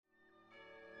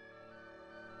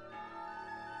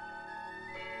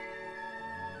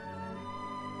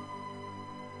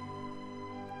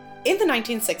In the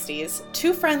 1960s,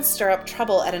 two friends stir up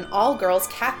trouble at an all-girls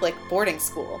Catholic boarding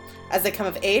school. As they come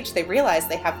of age, they realize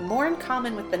they have more in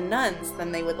common with the nuns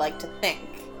than they would like to think.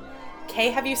 Kay,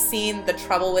 have you seen The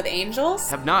Trouble with Angels?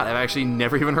 Have not. I've actually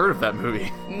never even heard of that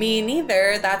movie. Me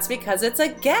neither. That's because it's a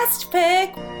guest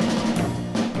pick.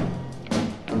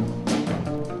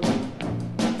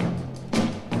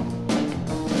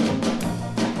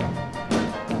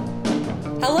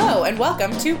 Hello, and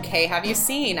welcome to Kay Have You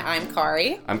Seen? I'm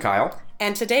Kari. I'm Kyle.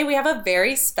 And today we have a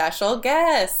very special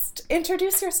guest.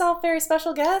 Introduce yourself, very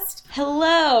special guest.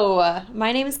 Hello,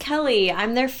 my name is Kelly.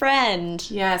 I'm their friend.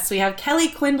 Yes, we have Kelly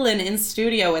Quinlan in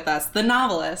studio with us, the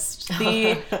novelist,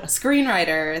 the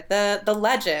screenwriter, the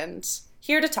legend,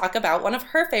 here to talk about one of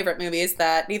her favorite movies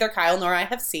that neither Kyle nor I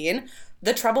have seen,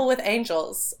 The Trouble with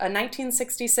Angels, a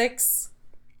 1966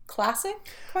 classic,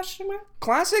 question mark?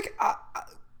 Classic?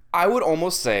 I would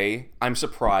almost say I'm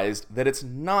surprised that it's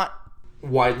not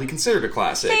widely considered a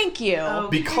classic. Thank you.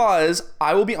 Because,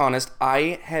 I will be honest,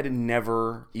 I had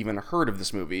never even heard of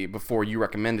this movie before you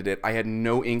recommended it. I had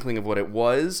no inkling of what it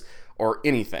was or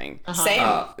anything.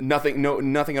 Same.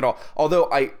 Nothing at all. Although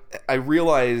I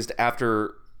realized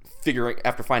after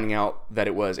finding out that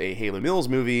it was a Hayley Mills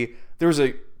movie, there was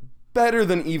a better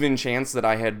than even chance that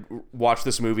I had watched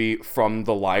this movie from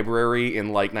the library in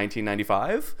like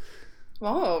 1995.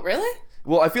 Oh, really?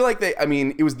 Well, I feel like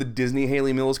it was the Disney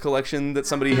Hayley Mills collection that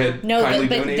somebody had kindly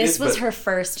but donated. this was her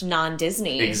first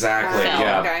non-Disney Exactly, film.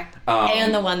 yeah. Okay.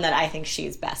 And the one that I think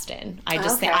she's best in. I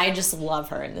just love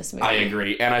her in this movie. I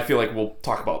agree, and I feel like we'll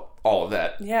talk about all of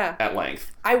that at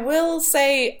length. I will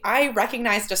say I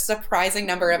recognized a surprising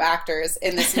number of actors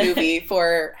in this movie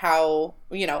for how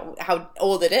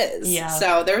old it is. Yeah.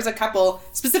 So there was a couple,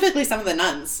 specifically some of the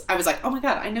nuns. I was like, oh my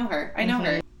God, I know her. I know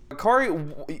her. Kari,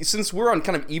 since we're on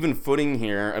kind of even footing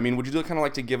here, would you kind of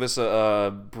like to give us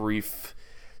a brief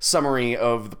summary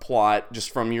of the plot,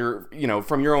 just from your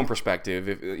own perspective,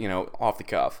 off the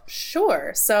cuff?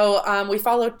 Sure. So we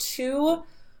follow two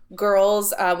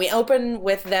girls. We open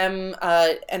with them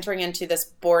entering into this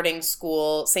boarding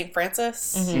school, St.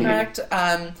 Francis, correct?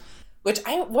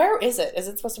 Where is it? Is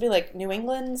it supposed to be like New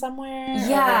England somewhere?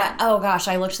 Yeah. Oh gosh,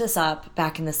 I looked this up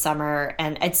back in the summer,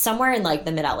 and it's somewhere in like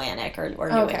the Mid-Atlantic or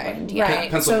New England. Yeah. Right.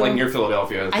 Pennsylvania, near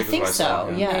Philadelphia. I think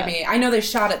so. Yeah. Maybe. I know they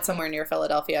shot it somewhere near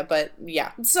Philadelphia, but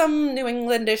yeah, some New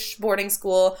Englandish boarding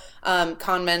school,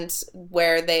 convent,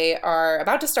 where they are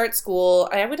about to start school.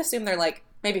 I would assume they're like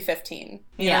maybe 15.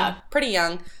 You know, pretty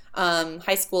young,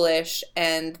 high schoolish,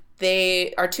 and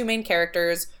our two main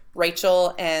characters,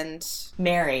 Rachel and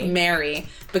Mary,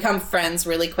 become friends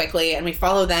really quickly, and we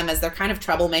follow them as they're kind of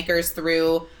troublemakers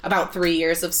through about 3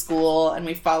 years of school, and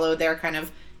we follow their kind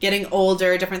of getting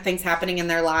older, different things happening in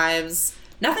their lives.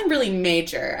 Nothing really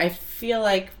major. I feel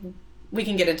like we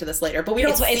can get into this later, but we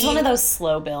don't It's one of those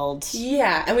slow builds.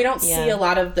 Yeah, and we don't see a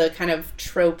lot of the kind of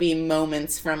tropey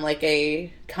moments from like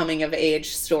a coming of age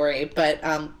story, but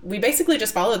we basically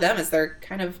just follow them as they're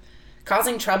kind of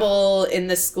causing trouble in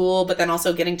this school, but then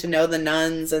also getting to know the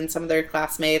nuns and some of their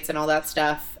classmates and all that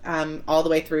stuff, all the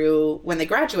way through when they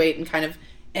graduate and kind of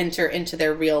enter into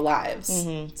their real lives.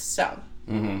 Mm-hmm. So.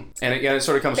 Mm-hmm. And it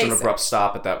sort of comes to an abrupt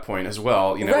stop at that point as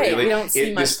well. Right, we don't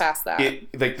see much past that.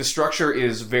 The structure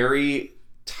is very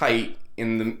tight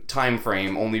in the time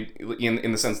frame, only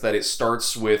in the sense that it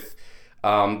starts with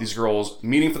these girls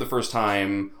meeting for the first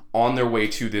time on their way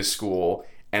to this school,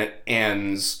 and it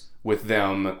ends with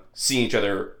them seeing each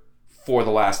other for the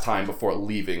last time before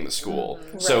leaving the school.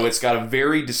 Right. So it's got a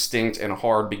very distinct and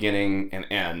hard beginning and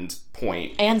end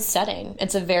point. And setting.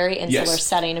 It's a very insular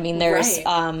setting. I mean, there's,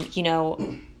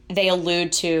 they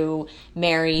allude to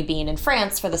Mary being in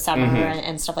France for the summer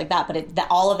and stuff like that, but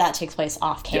all of that takes place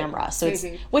off camera. Yeah. So it's,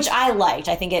 which I liked.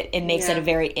 I think it makes it a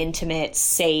very intimate,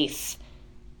 safe,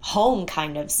 home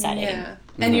kind of setting. Yeah.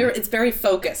 And it's very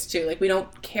focused too. Like, we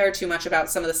don't care too much about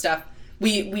some of the stuff.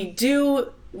 We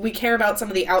care about some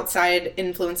of the outside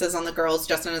influences on the girls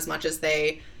just in as much as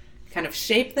they kind of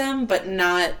shape them, but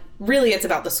not really. It's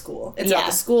about the school. It's about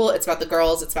the school. It's about the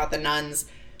girls. It's about the nuns.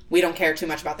 We don't care too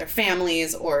much about their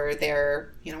families or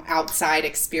their, outside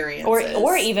experiences.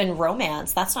 Or even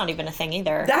romance. That's not even a thing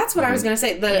either. That's what I was going to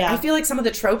say. I feel like some of the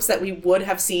tropes that we would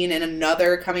have seen in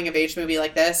another coming-of-age movie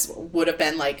like this would have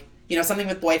been like, something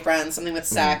with boyfriends, something with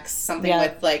sex, something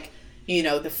with like,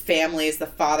 the families, the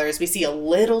fathers. We see a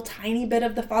little tiny bit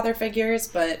of the father figures,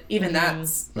 but even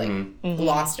that's like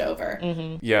glossed over.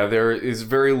 Mm-hmm. Yeah, there is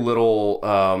very little.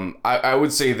 I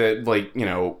would say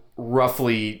that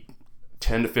roughly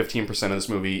 10 to 15% of this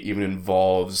movie even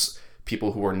involves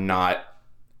people who are not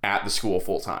at the school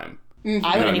full time.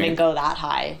 I wouldn't even go that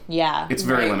high. Yeah. It's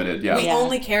very limited, yeah. We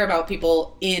only care about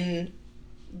people in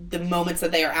the moments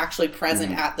that they are actually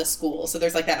present at the school. So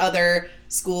there's like that other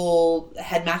school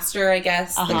headmaster, I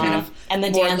guess, the kind of and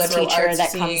the more dance liberal teacher artsy,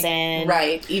 that comes in.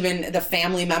 Right. Even the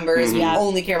family members. We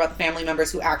only care about the family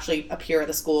members who actually appear at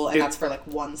the school, and that's for like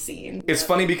one scene. It's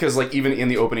funny because like even in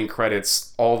the opening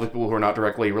credits, all the people who are not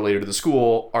directly related to the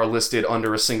school are listed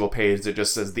under a single page that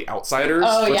just says The Outsiders,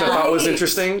 which I thought was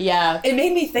interesting. Yeah. It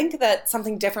made me think that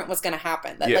something different was going to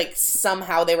happen. That like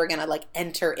somehow they were going to like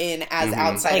enter in as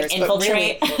outsiders. Like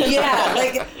infiltrate. But really,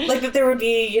 like that there would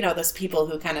be, you know, those people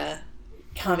who kind of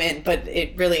come in, but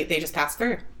it really, they just pass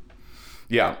through.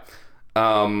 Yeah.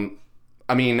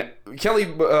 I mean, Kelly,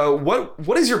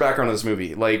 what is your background on this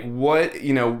movie? Like, what,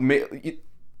 you know,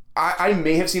 I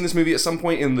may have seen this movie at some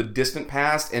point in the distant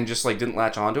past and just like didn't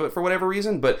latch onto it for whatever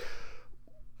reason, but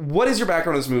what is your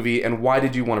background on this movie and why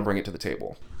did you want to bring it to the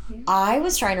table? I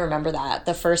was trying to remember that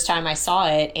the first time I saw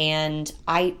it, and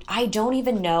I don't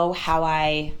even know how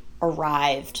I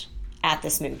arrived at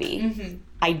this movie.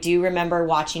 I do remember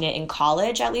watching it in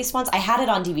college at least once. I had it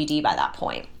on DVD by that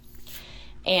point.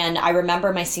 And I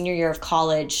remember my senior year of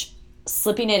college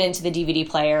slipping it into the DVD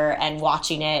player and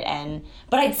watching it,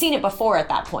 but I'd seen it before at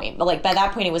that point. But like by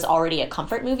that point it was already a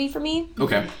comfort movie for me.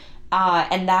 Okay.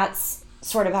 And that's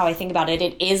sort of how I think about it.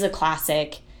 It is a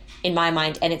classic in my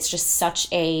mind, and it's just such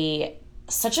a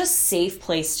safe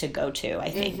place to go to, I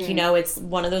think. You know, it's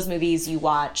one of those movies you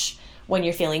watch when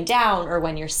you're feeling down or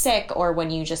when you're sick or when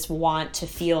you just want to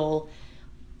feel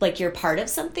like you're part of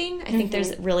something. I think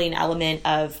there's really an element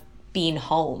of being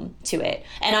home to it.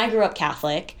 And I grew up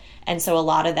Catholic, and so a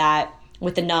lot of that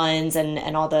with the nuns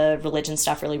and all the religion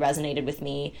stuff really resonated with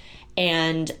me.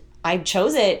 And I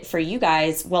chose it for you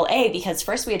guys, well, because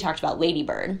first we had talked about Lady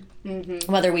Bird,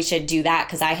 whether we should do that,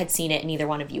 because I had seen it and neither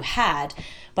one of you had.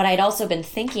 But I'd also been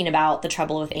thinking about The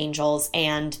Trouble with Angels,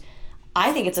 and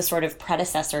I think it's a sort of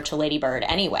predecessor to Lady Bird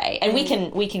anyway. And we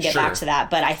can get back to that,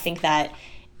 but I think that,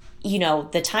 you know,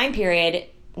 the time period,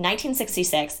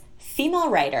 1966, female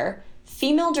writer,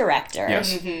 female director,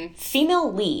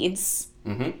 female leads,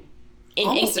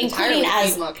 including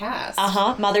as female cast.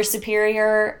 Mother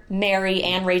Superior, Mary,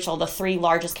 and Rachel, the three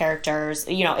largest characters.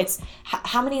 You know, it's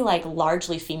how many like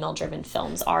largely female driven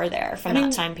films are there from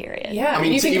that time period? Yeah, I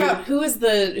mean, you think about who's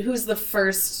the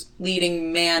first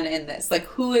leading man in this? Like,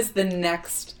 who is the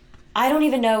next? I don't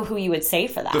even know who you would say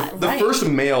for that. The first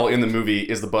male in the movie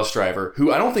is the bus driver,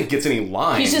 who I don't think gets any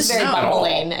lines. He's just very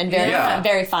bumbling and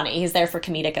very funny. He's there for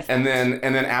comedic effect. And then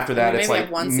after that, it's like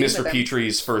Mr.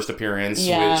 Petrie's first appearance,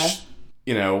 which,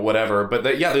 you know, whatever. But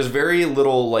there's very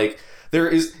little, like,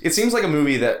 it seems like a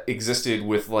movie that existed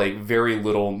with like very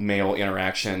little male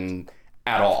interaction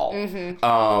at all.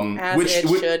 As it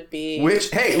should be.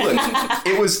 Which, hey, look,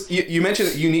 it was, you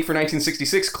mentioned unique for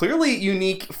 1966, clearly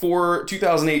unique for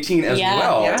 2018 as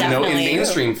well, you know, in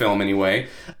mainstream film anyway.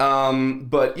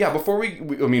 But yeah, before I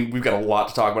mean, we've got a lot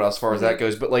to talk about as far as that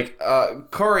goes, but like,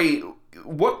 Kari,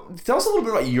 tell us a little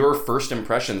bit about your first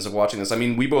impressions of watching this. I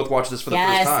mean, we both watched this for the first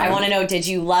time. Yes, I want to know, did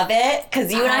you love it?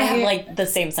 Because you and I have like the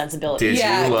same sensibility. Did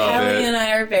you love it? Kelly and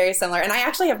I are very similar. And I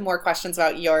actually have more questions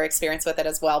about your experience with it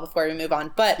as well before we move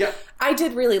on. But I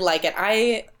did really like it.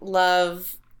 I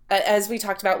love, as we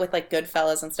talked about with like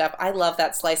Goodfellas and stuff, I love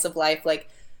that slice of life. Like,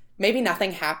 maybe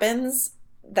nothing happens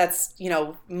that's, you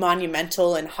know,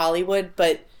 monumental in Hollywood,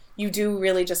 but you do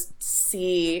really just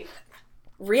see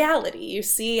reality. You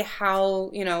see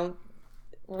how, you know,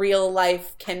 real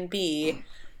life can be.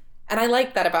 And I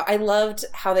like that I loved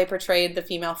how they portrayed the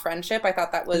female friendship. I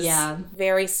thought that was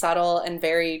very subtle and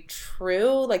very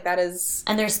true. Like, that is...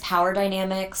 And there's power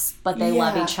dynamics, but they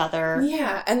love each other.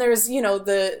 Yeah. And there's, you know,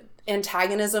 the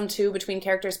antagonism too between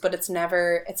characters, but it's not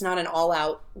an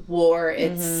all-out war.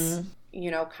 It's, you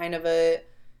know, kind of a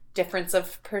difference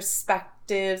of perspectives.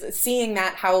 Seeing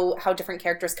that how different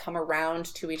characters come around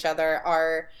to each other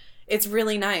it's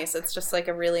really nice. It's just like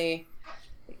a really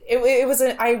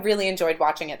I really enjoyed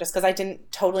watching it just because I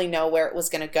didn't totally know where it was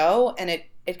going to go, and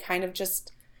it kind of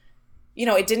just, you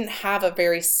know, it didn't have a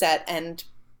very set end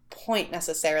point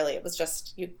necessarily. It was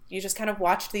just you just kind of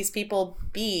watched these people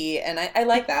be, and I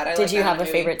like that. Did you have a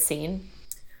favorite scene?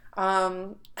 I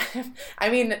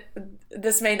mean,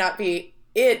 this may not be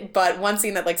but one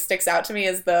scene that like sticks out to me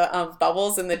is the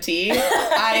bubbles in the tea.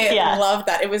 I love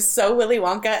that. It was so Willy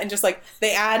Wonka, and just like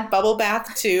they add bubble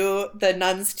bath to the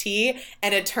nun's tea,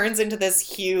 and it turns into this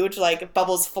huge like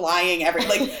bubbles flying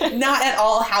like not at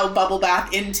all how bubble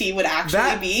bath in tea would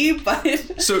actually be, but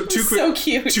so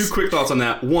cute. Two quick thoughts on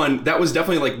that. One, that was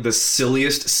definitely like the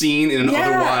silliest scene in an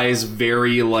otherwise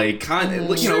very like kind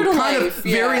of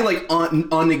very like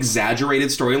unexaggerated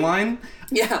storyline.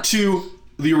 Yeah. To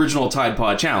the original Tide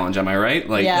Pod challenge, am I right?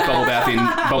 Like bubble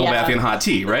bathing hot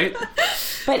tea, right?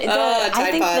 But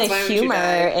I think the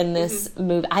humor in this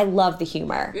movie, I love the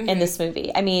humor in this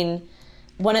movie. I mean,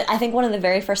 I think one of the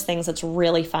very first things that's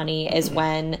really funny is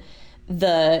when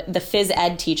the phys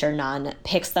ed teacher nun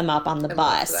picks them up on the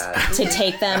bus to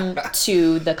take them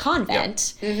to the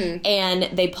convent. And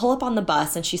they pull up on the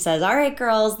bus and she says, all right,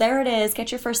 girls, there it is.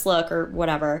 Get your first look or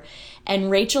whatever.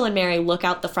 And Rachel and Mary look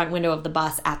out the front window of the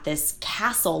bus at this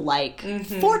castle-like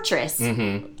fortress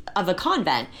of a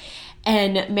convent.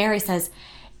 And Mary says,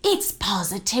 it's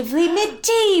positively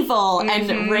medieval.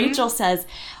 And Rachel says,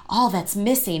 all that's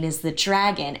missing is the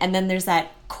dragon. And then there's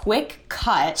that quick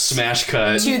cut. Smash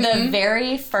cut. To the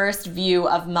very first view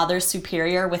of Mother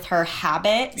Superior with her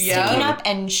habit sticking up,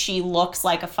 and she looks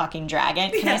like a fucking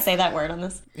dragon. Can I say that word on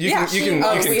this? You can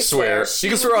swear. You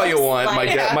can swear all you want.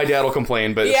 Like, my dad will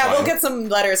complain, but it's fine. We'll get some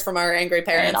letters from our angry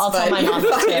parents. And I'll tell my mom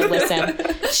to listen.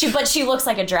 But she looks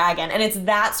like a dragon, and it's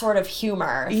that sort of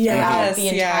humor throughout the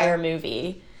entire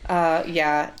movie.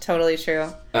 Totally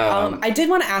true. I did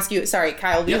want to ask you, sorry,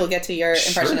 Kyle, we will get to your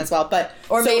impression as well, but...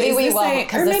 Or maybe we won't,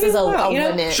 because this is a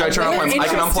limit. Should I turn off my... I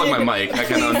can unplug my mic. I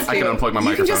can unplug my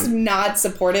microphone. You can just nod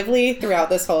supportively throughout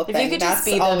this whole thing. If you could just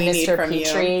be the Mr.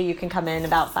 Petrie, you can come in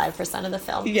about 5% of the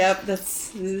film. Yep,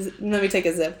 let me take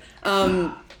a zip.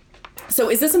 So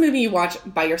is this a movie you watch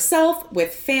by yourself,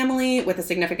 with family, with a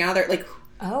significant other? Like...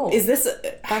 Oh, is this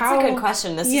that's a good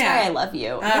question. This is why I love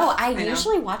you. No, I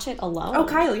usually watch it alone. Oh,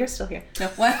 Kyle, you're still here. No,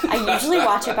 what? I usually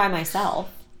watch it by myself.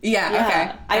 Yeah.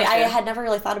 Okay. I had never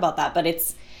really thought about that, but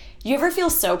it's. You ever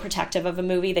feel so protective of a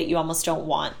movie that you almost don't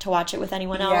want to watch it with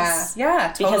anyone else?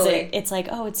 Yeah, totally. Because it's like,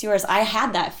 oh, it's yours. I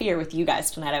had that fear with you guys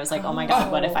tonight. I was like, oh my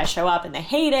God, what if I show up and they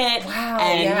hate it? Wow.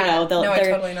 And I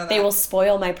totally know that. they will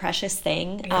spoil my precious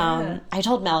thing. Yeah. I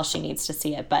told Mel she needs to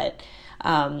see it, but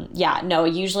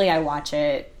usually I watch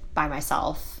it by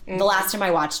myself. The last time I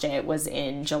watched it was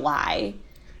in July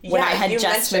when I had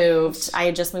just moved. I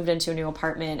had just moved into a new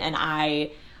apartment, and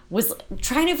I was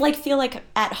trying to like feel like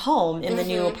at home in the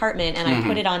new apartment, and I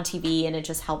put it on TV, and it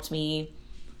just helped me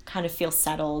kind of feel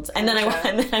settled. And then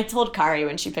I told Kari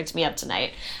when she picked me up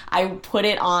tonight, I put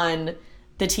it on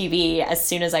the TV as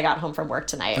soon as I got home from work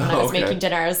tonight. When I was making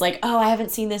dinner, I was like, oh, I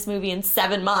haven't seen this movie in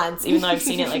 7 months, even though I've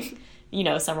seen it like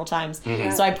several times.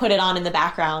 So I put it on in the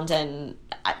background, and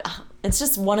it's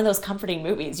just one of those comforting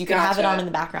movies. You can have it on in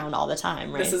the background all the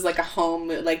time, right? This is like a home,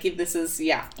 like this is,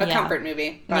 a comfort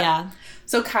movie. But.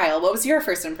 So Kyle, what was your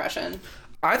first impression?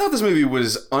 I thought this movie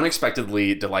was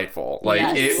unexpectedly delightful. Like,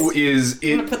 it is... I'm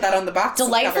going to put that on the box.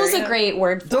 Delightful is a great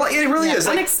word. It really is.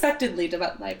 Like, unexpectedly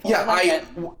delightful. Yeah,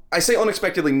 I say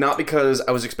unexpectedly not because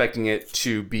I was expecting it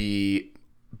to be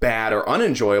bad or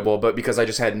unenjoyable, but because I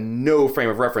just had no frame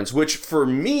of reference, which for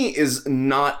me is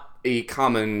not a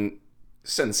common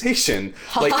sensation.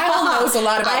 Like, Kyle knows a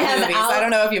lot about movies. I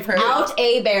don't know if you've heard.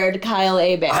 Out-Abared Kyle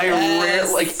Abert.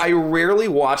 I rarely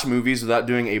watch movies without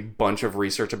doing a bunch of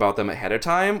research about them ahead of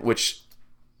time, which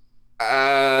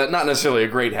not necessarily a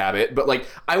great habit, but like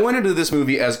I went into this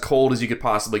movie as cold as you could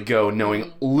possibly go,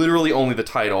 knowing literally only the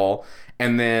title,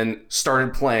 and then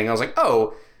started playing. I was like,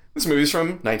 oh, this movie's from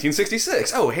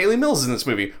 1966. Oh, Haley Mills is in this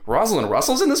movie. Rosalind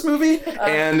Russell's in this movie.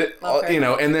 And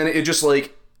then it just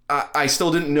like, I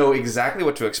still didn't know exactly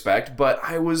what to expect, but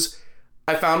I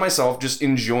found myself just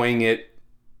enjoying it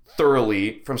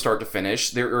thoroughly from start to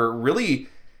finish.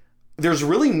 There's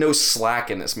really no slack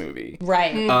in this movie.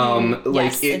 Right.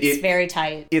 Yes, it's very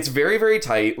tight. It's very, very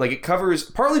tight. Like it covers,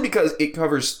 partly because it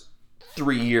covers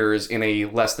 3 years in a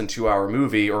less than 2 hour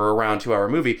movie or around 2 hour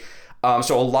movie.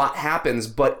 So a lot happens,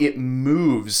 but it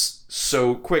moves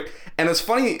so quick. And it's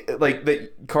funny, like,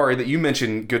 that, Kari, that you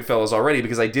mentioned Goodfellas already,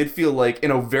 because I did feel like,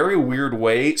 in a very weird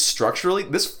way, structurally,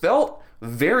 this felt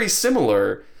very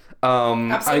similar. I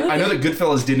know that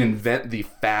Goodfellas didn't invent the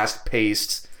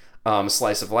fast-paced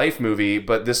slice of life movie,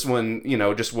 but this one,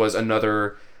 just was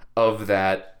another of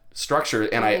that structure.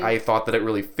 And I thought that it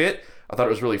really fit. I thought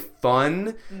it was really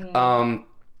fun. And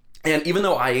even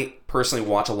though I personally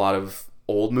watch a lot of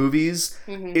old movies,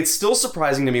 it's still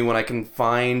surprising to me when I can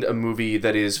find a movie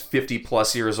that is 50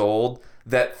 plus years old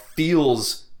that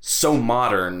feels so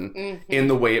modern in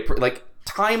the way it, like,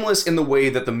 timeless in the way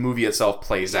that the movie itself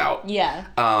plays out. Yeah.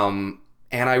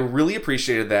 And I really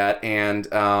appreciated that. And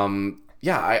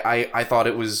I thought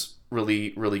it was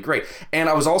really, really great. And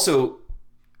I was also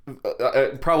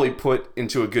probably put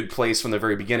into a good place from the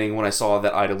very beginning when I saw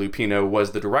that Ida Lupino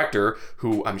was the director,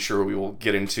 who I'm sure we will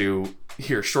get into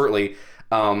here shortly,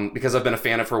 because I've been a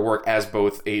fan of her work as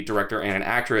both a director and an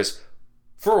actress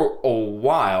for a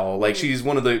while. Like, she's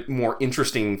one of the more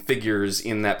interesting figures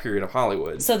in that period of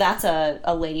Hollywood. So that's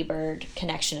a Lady Bird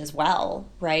connection as well,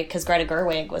 right? Because Greta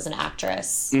Gerwig was an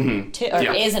actress, too, or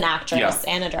is an actress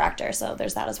and a director, so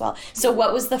there's that as well. So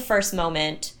what was the first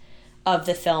moment of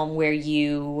the film where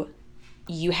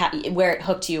where it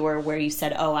hooked you, or where you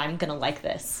said, "Oh, I'm gonna like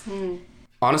this"?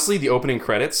 Honestly, the opening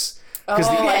credits. Because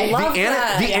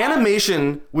the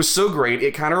animation was so great,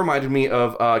 it kind of reminded me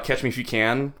of Catch Me If You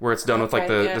Can, where it's done with like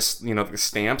the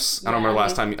stamps. I don't remember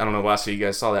last time. I don't know the last time you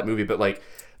guys saw that movie, but like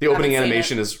the opening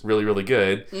animation is really, really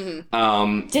good.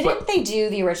 Didn't they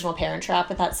do the original Parent Trap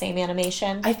with that same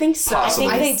animation? I think so. Possibly.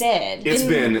 I think they did. It's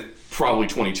been probably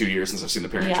 22 years since I've seen The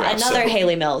Parent Trap. Another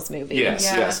Haley Mills movie.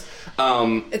 Yes.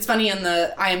 It's funny in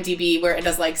the IMDb where it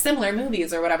does like similar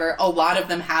movies or whatever, a lot of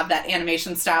them have that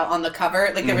animation style on the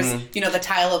cover. Like there was, the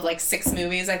tile of like 6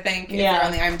 movies, I think, if you're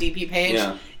on the IMDb page.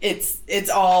 Yeah. It's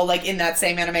all like in that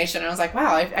same animation. And I was like,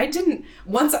 wow, I didn't,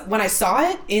 when I saw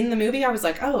it in the movie, I was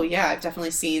like, oh yeah, I've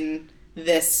definitely seen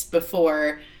this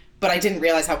before. But I didn't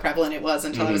realize how prevalent it was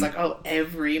until I was like, oh,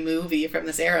 every movie from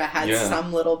this era had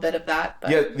some little bit of that.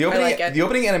 But the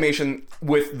opening animation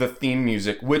with the theme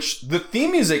music, which the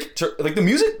theme music, like the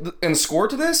music and score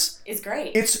to this is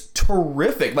great. It's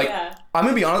terrific. Like, I'm going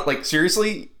to be honest, like,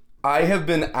 seriously, I have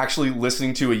been actually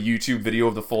listening to a YouTube video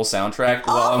of the full soundtrack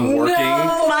while I'm working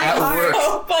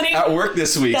at work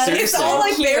this week. Seriously. It's all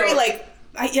like very like,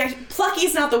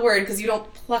 plucky's not the word because you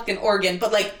don't pluck an organ,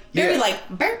 but like very like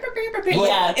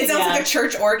it sounds like a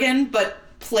church organ, but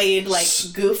played like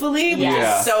goofily.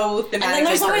 So thematically. And then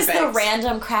there's always the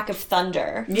random crack of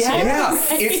thunder.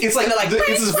 It's like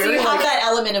it's very you have that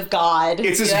element of God.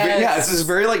 It's this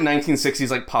very like 1960s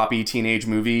like poppy teenage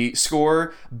movie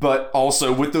score, but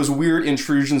also with those weird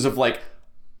intrusions of like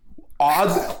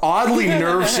oddly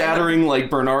nerve-shattering like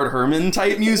Bernard Herrmann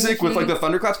type music with like the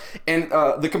thunderclaps. And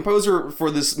the composer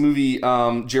for this movie,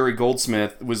 Jerry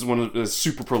Goldsmith, was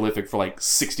super prolific for like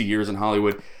 60 years in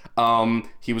Hollywood.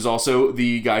 He was also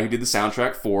the guy who did the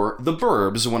soundtrack for The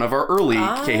Burbs, one of our early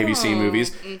Kay, Have You Seen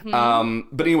movies.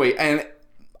 But anyway, and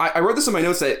I wrote this in my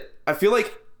notes that I feel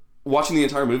like watching the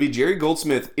entire movie, Jerry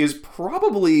Goldsmith is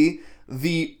probably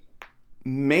the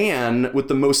man with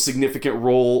the most significant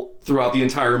role throughout the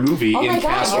entire movie in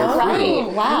cast or crew. Right.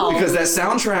 Wow. Because that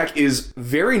soundtrack is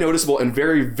very noticeable and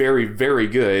very, very, very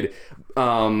good.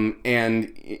 And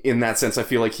in that sense, I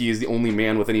feel like he is the only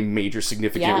man with any major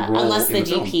significant role. Unless in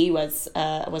the DP was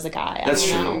a guy. That's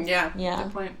true. Yeah.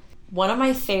 Good point. One of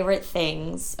my favorite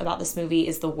things about this movie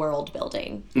is the world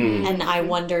building, and I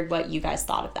wondered what you guys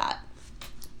thought of that.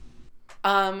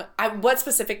 What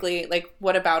specifically, like,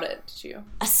 what about it did you?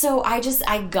 So I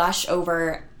gush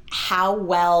over how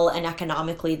well and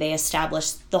economically they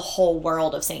established the whole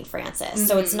world of St. Francis.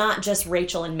 So it's not just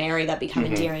Rachel and Mary that become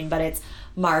endearing, but it's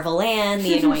Marvel Ann,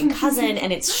 the annoying cousin,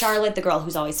 and it's Charlotte, the girl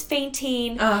who's always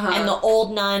fainting, and the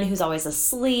old nun who's always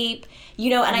asleep.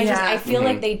 And I feel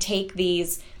like they take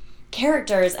these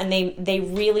characters and they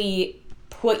really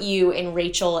put you in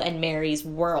Rachel and Mary's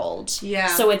world. Yeah.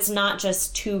 So it's not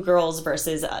just two girls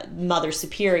versus Mother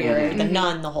Superior, the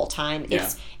nun, the whole time.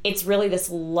 It's really this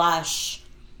lush,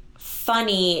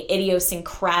 funny,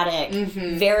 idiosyncratic,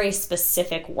 very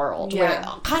specific world where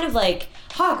kind of like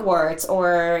Hogwarts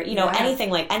or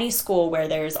anything like any school where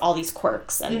there's all these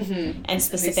quirks and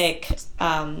specific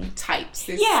types,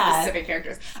 these specific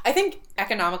characters. I think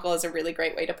economical is a really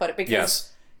great way to put it because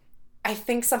I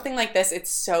think something like this, it's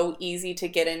so easy to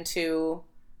get into,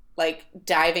 like,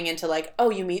 diving into, like, oh,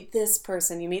 you meet this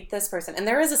person. And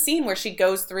there is a scene where she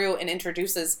goes through and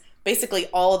introduces basically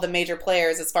all of the major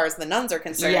players as far as the nuns are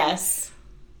concerned. Yes.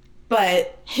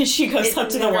 But she goes up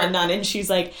to the one nun and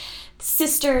she's like,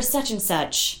 Sister such and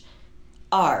such,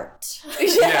 art.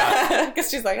 Because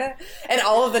she's like, and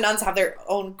all of the nuns have their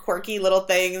own quirky little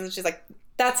things. And she's like,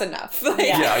 that's enough.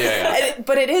 Like,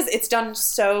 but it's done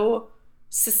so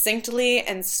succinctly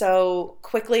and so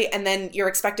quickly, and then you're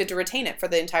expected to retain it for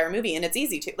the entire movie, and it's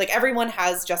easy to. Like, everyone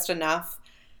has just enough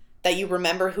that you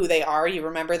remember who they are. You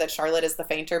remember that Charlotte is the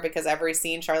fainter because every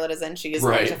scene Charlotte is in, she is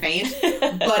going to faint.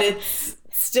 But it's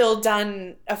still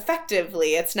done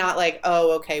effectively. It's not like,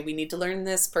 oh, okay, we need to learn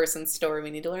this person's story,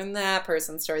 we need to learn that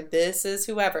person's story, this is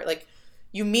whoever. Like,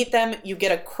 you meet them, you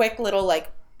get a quick little,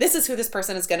 like, this is who this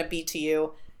person is going to be to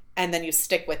you, and then you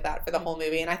stick with that for the whole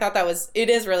movie. And I thought it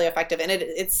is really effective. And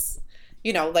it's,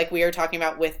 you know, like we were talking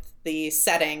about with the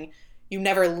setting, you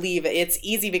never leave it. It's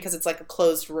easy because it's like a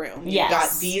closed room. Yes. You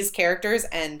got these characters,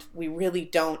 and we really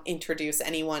don't introduce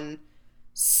anyone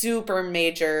super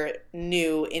major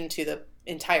new into the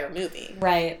entire movie.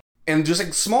 Right. And just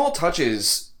like small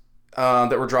touches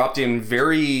that were dropped in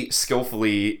very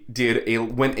skillfully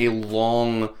went a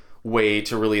long way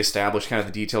to really establish kind of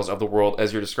the details of the world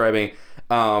as you're describing.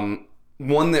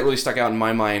 One that really stuck out in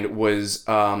my mind was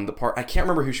the part, I can't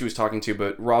remember who she was talking to,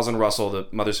 but Rosalind Russell, the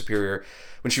Mother Superior,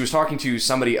 when she was talking to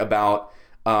somebody about,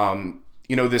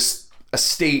 you know, this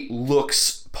estate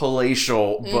looks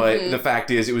palatial, but the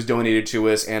fact is it was donated to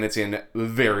us and it's in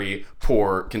very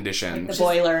poor condition. Like the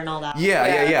boiler and all that.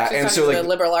 Yeah. She's And so like the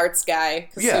liberal arts guy,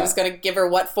 because he was going to give her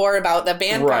what for about the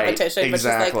band competition,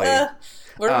 exactly. but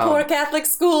she's like, we're a poor Catholic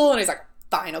school, and he's like,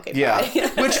 fine, okay, yeah.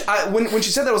 bye. Which when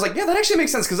she said that, I was like, yeah, that actually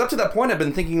makes sense, because up to that point I've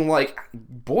been thinking like,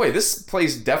 boy, this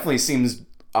place definitely seems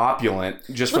opulent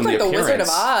just from the appearance. Like the Wizard of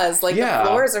Oz. Like the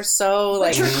floors are so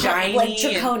like shiny, like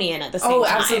draconian at the same time. Oh,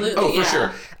 absolutely. Oh, for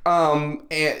sure.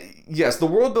 And yes, the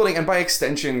world building, and by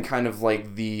extension, kind of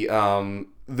like the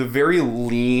very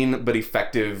lean but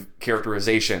effective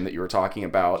characterization that you were talking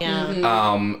about.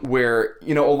 Yeah. Where,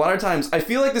 you know, a lot of times I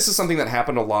feel like this is something that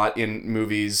happened a lot in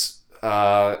movies,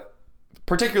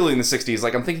 particularly in the 60s.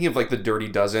 Like I'm thinking of like The Dirty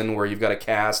Dozen, where you've got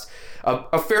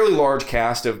a fairly large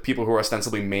cast of people who are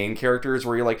ostensibly main characters,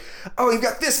 where you're like, oh, you've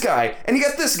got this guy, and you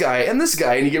got this guy, and this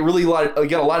guy, and you get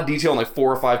a lot of detail on like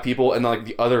 4 or 5 people, and then like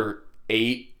the other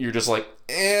 8, you're just like,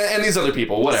 and these other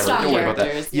people, whatever, don't worry about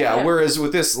that. Yeah. Whereas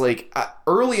with this, like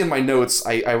early in my notes,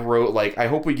 I wrote like, I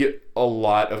hope we get a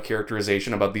lot of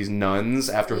characterization about these nuns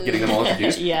after getting them all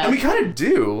introduced. Yeah. And we kind of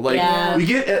do. Like we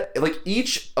get like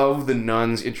each of the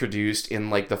nuns introduced in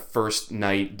like the first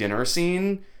night dinner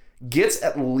scene gets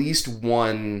at least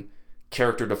one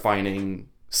character defining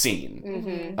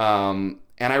scene. And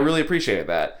I really appreciated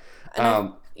that.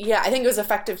 Yeah, I think it was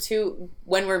effective too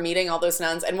when we're meeting all those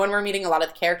nuns, and when we're meeting a lot of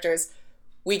the characters,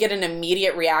 we get an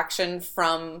immediate reaction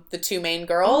from the 2 main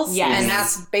girls. Yes. And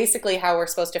that's basically how we're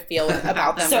supposed to feel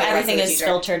about them. So everything is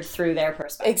filtered through their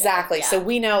perspective. Exactly. Yeah. So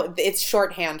we know it's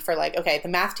shorthand for like, okay, the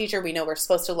math teacher, we know we're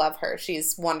supposed to love her.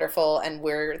 She's wonderful, and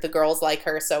the girls like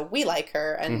her, so we like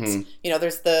her. And, you know,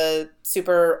 there's the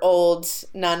super old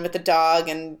nun with the dog,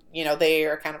 and, you know, they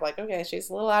are kind of like, okay,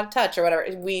 she's a little out of touch or whatever.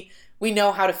 We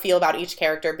know how to feel about each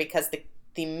character because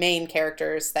the main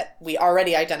characters that we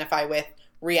already identify with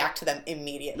react to them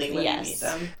immediately when we meet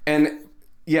them. And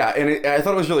I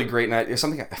thought it was really great, and it's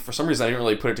something, for some reason I didn't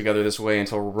really put it together this way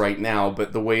until right now,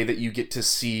 but the way that you get to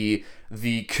see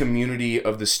the community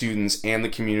of the students and the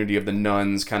community of the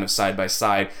nuns kind of side by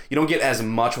side. You don't get as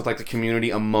much with like the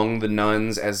community among the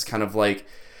nuns as kind of like,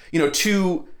 you know,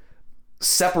 2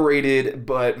 separated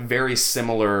but very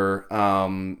similar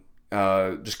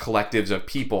just collectives of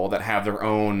people that have their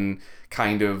own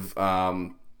kind of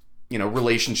you know,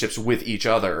 relationships with each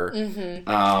other.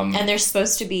 And there's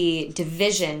supposed to be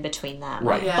division between them.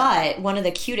 Right. Yeah. But one of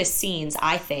the cutest scenes,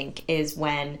 I think, is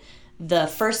when the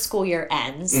first school year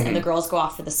ends and the girls go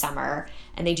off for the summer,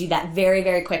 and they do that very,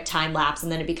 very quick time lapse,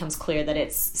 and then it becomes clear that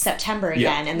it's September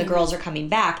again, and the girls are coming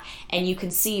back, and you can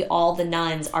see all the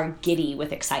nuns are giddy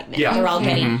with excitement. Yeah. They're all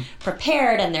getting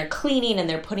prepared, and they're cleaning, and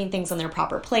they're putting things in their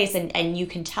proper place, and you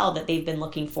can tell that they've been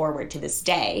looking forward to this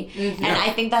day. And I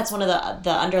think that's one of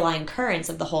the underlying currents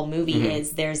of the whole movie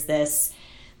is there's this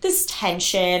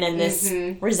tension and this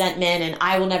resentment, and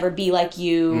I will never be like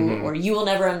you, or you will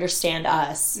never understand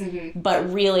us.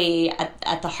 But really,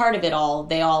 at the heart of it all,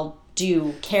 they all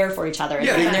do care for each other.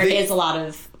 And there is a lot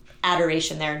of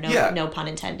adoration there, no pun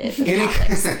intended.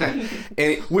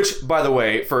 Which, by the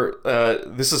way, for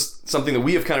this is something that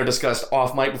we have kind of discussed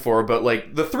off mic before, but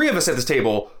like the 3 of us at this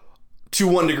table, to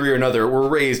one degree or another, were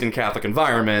raised in Catholic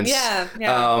environments.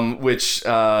 Which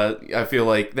I feel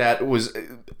like that was...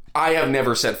 I have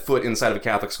never set foot inside of a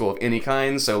Catholic school of any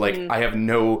kind, so like I have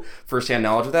no firsthand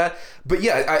knowledge of that. But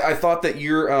yeah, I thought that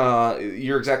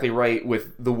you're exactly right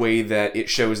with the way that it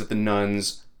shows that the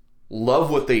nuns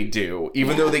love what they do,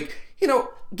 even though they, you know,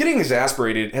 getting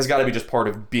exasperated has got to be just part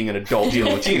of being an adult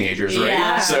dealing with teenagers, right?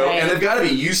 And they've got to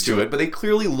be used to it, but they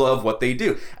clearly love what they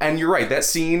do. And you're right, that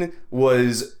scene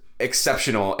was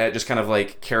exceptional at just kind of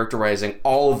like characterizing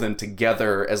all of them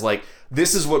together as like,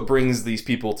 this is what brings these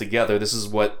people together. This is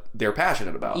what they're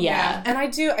passionate about. Yeah. And I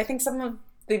think some of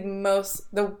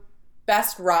the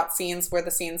best wrought scenes were the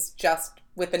scenes just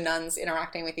with the nuns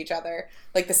interacting with each other.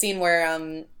 Like the scene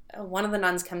where one of the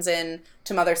nuns comes in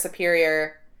to Mother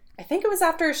Superior. I think it was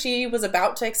after she was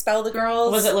about to expel the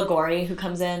girls. Was it Liguori who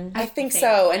comes in? I think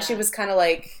so. And she was kind of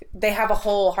like, they have a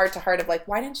whole heart-to-heart of like,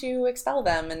 why didn't you expel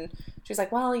them? And she's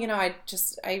like, well, you know,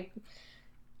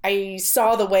 I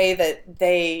saw the way that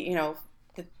they, you know,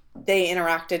 they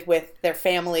interacted with their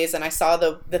families, and I saw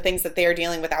the things that they're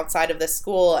dealing with outside of this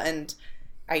school, and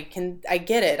I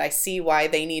get it. I see why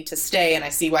they need to stay, and I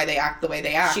see why they act the way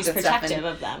they act. She's protective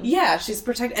of them. Yeah, she's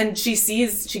protective, and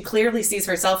she clearly sees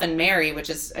herself in Mary, which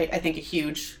is, I think, a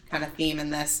huge kind of theme in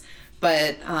this.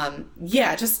 But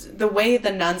yeah, just the way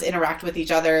the nuns interact with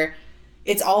each other,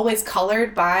 it's always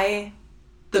colored by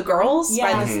the girls,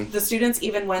 by the students,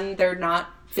 even when they're not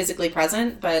physically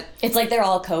present. But it's like they're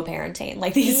all co-parenting.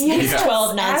 Like these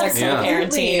 12 nuns are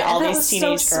co-parenting all these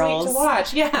teenage girls. Sweet to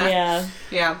watch. Yeah,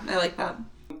 I like that.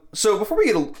 So before we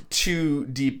get too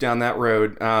deep down that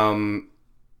road,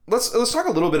 let's talk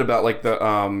a little bit about like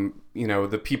the you know,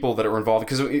 the people that are involved,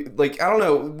 because like, I don't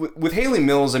know, with Hayley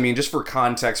Mills, I mean, just for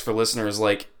context for listeners,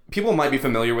 like, people might be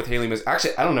familiar with Hayley Mills.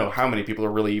 Actually, I don't know how many people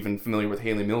are really even familiar with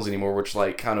Hayley Mills anymore, which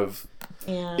like kind of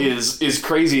is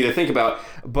crazy to think about.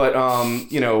 But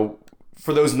you know,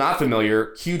 for those not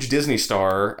familiar, huge Disney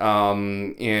star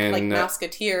in like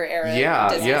Mouseketeer era.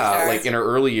 Disney stars. Like in her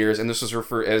early years, and this was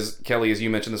her as Kelly, as you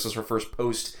mentioned, this was her first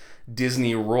post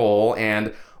Disney role,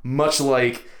 and much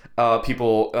like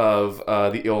people of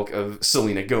the ilk of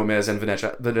Selena Gomez and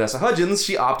Vanessa Hudgens,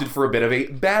 she opted for a bit of a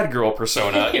bad girl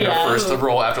persona in her first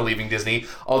role after leaving Disney.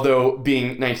 Although, being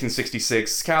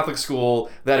 1966 Catholic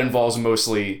school, that involves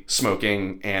mostly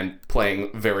smoking and playing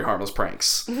very harmless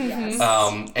pranks. Yes.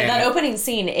 And that opening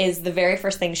scene is the very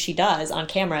first thing she does on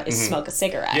camera is smoke a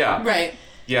cigarette. Yeah. Right.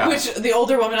 Yeah. Which the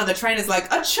older woman on the train is like,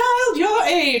 a child your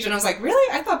age. And I was like,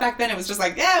 really? I thought back then it was just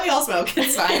like, yeah, we all smoke.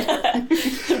 It's fine.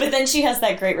 But then she has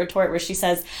that great retort where she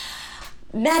says,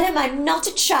 Madam, I'm not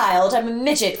a child. I'm a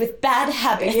midget with bad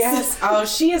habits. Yes. Oh,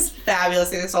 she is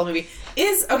fabulous in this whole movie.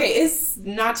 Is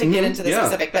not to get into the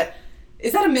specific, but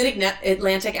is that a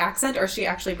mid-Atlantic accent, or is she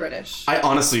actually British? I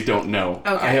honestly don't know.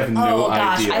 Okay. I have no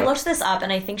idea. I looked this up,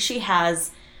 and I think she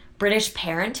has British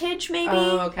parentage, maybe.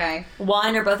 Oh, okay.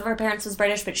 One or both of her parents was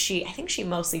British, but I think she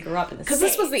mostly grew up in the States.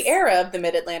 Because this was the era of the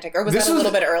Mid-Atlantic, or was that a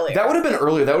little bit earlier? That would have been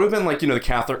earlier. That would have been like, you know, the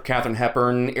Katharine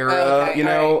Hepburn era,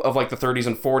 of like the 30s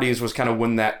and 40s was kind of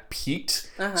when that peaked.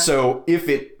 Uh-huh. So if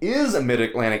it is a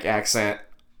Mid-Atlantic accent,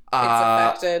 it's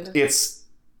affected.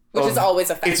 Which is always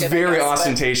effective. It's very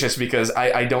ostentatious, because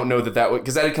I don't know that would,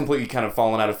 because that had completely kind of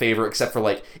fallen out of favor, except for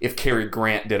like if Cary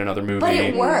Grant did another movie. But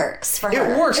it works for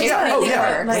her. It works,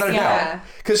 Works.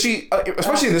 Because she,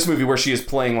 especially in this movie where she is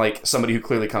playing like somebody who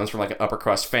clearly comes from like an upper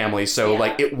crust family, so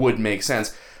like it would make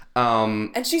sense.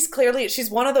 And she's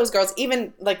one of those girls,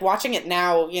 even like watching it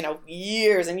now, you know,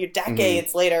 years and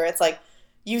decades later, it's like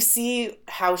you see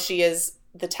how she is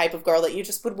the type of girl that you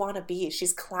just would want to be.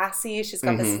 She's classy. She's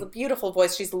got this beautiful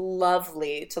voice. She's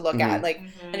lovely to look at. Like,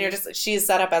 and she's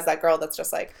set up as that girl that's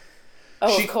just like,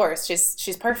 of course,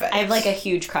 she's perfect. I have like a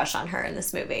huge crush on her in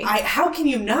this movie. How can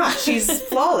you not? She's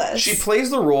flawless. She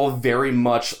plays the role very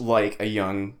much like a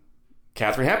young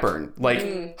Katharine Hepburn,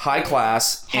 like high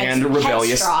class and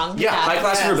rebellious. High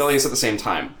class and rebellious at the same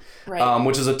time. Right.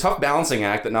 Which is a tough balancing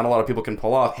act that not a lot of people can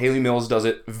pull off. Hayley Mills does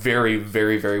it very,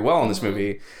 very, very well in this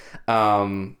movie.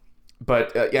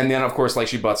 But and then of course, like,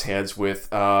 she butts heads with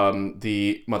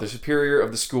the Mother Superior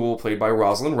of the school, played by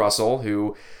Rosalind Russell,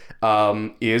 who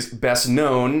is best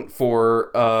known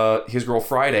for His Girl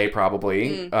Friday,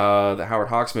 probably the Howard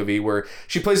Hawks movie, where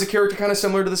she plays a character kind of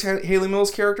similar to this Hayley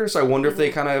Mills character. So I wonder if they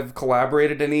kind of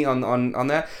collaborated any on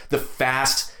that, the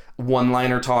fast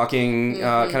one-liner talking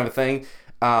kind of a thing,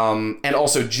 and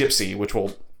also Gypsy, which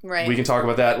we can talk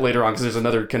about that later on, because there's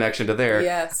another connection to there.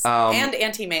 Yes. And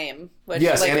Auntie Mame. Which, and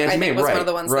Auntie I Mame, think was one of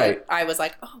the ones that I was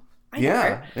like, oh, I know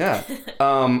her. Yeah.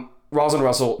 Rosalind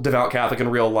Russell, devout Catholic in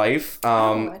real life.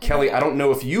 Kelly, I don't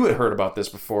know if you had heard about this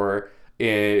before,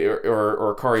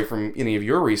 or Kari, from any of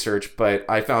your research, but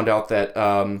I found out that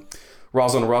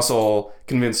Rosalind Russell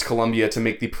convinced Columbia to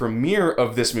make the premiere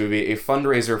of this movie a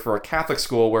fundraiser for a Catholic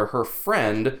school where her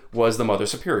friend was the Mother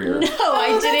Superior. No,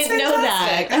 I didn't know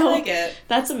that. I like it.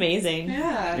 That's amazing.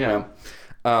 Yeah.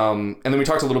 And then we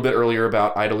talked a little bit earlier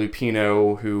about Ida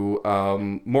Lupino, who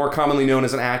more commonly known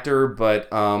as an actor, but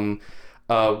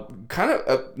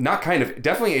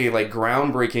definitely a like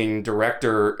groundbreaking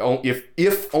director,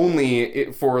 if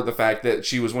only for the fact that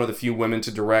she was one of the few women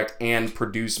to direct and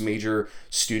produce major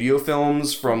studio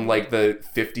films from like the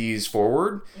 50s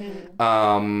forward.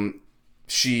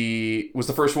 She was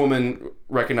the first woman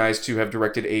recognized to have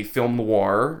directed a film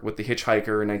noir with The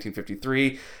Hitchhiker in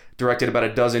 1953, directed about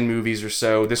a dozen movies or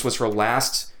so. This was her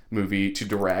last movie to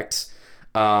direct.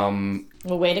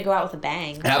 Well, way to go out with a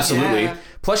bang. Absolutely. Yeah.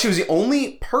 Plus, she was the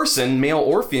only person, male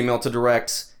or female,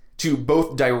 to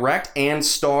both direct and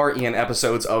star in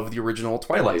episodes of the original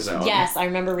Twilight Zone. Yes, I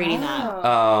remember reading that.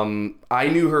 I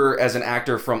knew her as an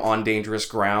actor from On Dangerous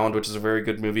Ground, which is a very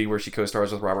good movie where she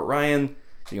co-stars with Robert Ryan.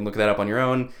 You can look that up on your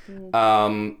own.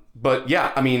 But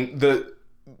yeah, I mean,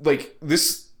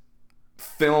 this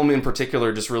film in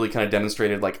particular just really kind of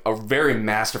demonstrated like a very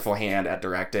masterful hand at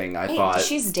directing. I thought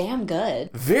she's damn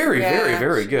good. very, very,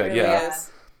 very good. Really Yeah. is.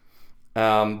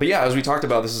 But yeah, as we talked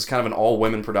about, this is kind of an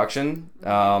all-women production.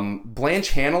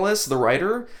 Blanche Hannelis, the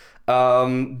writer,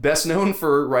 best known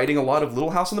for writing a lot of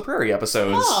Little House on the Prairie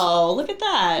episodes. Oh, look at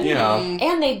that. Yeah.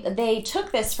 And they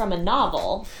took this from a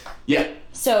novel. Yeah.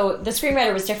 So the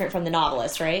screenwriter was different from the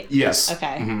novelist, right? Yes.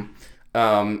 Okay.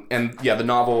 And yeah, the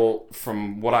novel,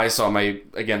 from what I saw, my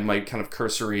kind of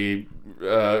cursory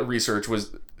research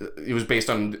was based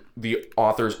on the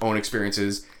author's own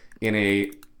experiences in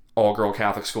a all-girl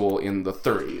Catholic school in the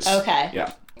 30s. Okay.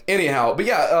 Yeah. Anyhow, but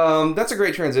yeah, that's a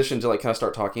great transition to like kind of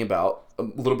start talking about a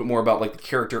little bit more about like the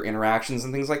character interactions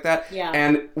and things like that. Yeah.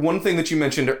 And one thing that you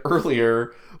mentioned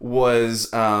earlier was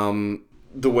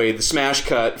the way the smash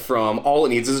cut from All It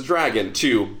Needs Is a Dragon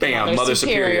to bam, Mother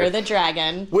Superior, the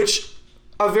dragon. which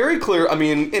a very clear. I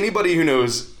mean, anybody who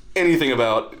knows anything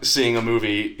about seeing a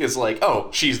movie is like, oh,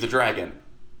 she's the dragon.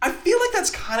 I feel like that's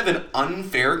kind of an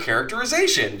unfair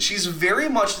characterization. She's very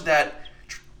much that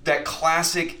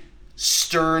classic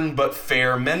stern but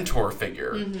fair mentor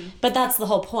figure. But that's the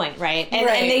whole point, right? And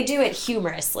they do it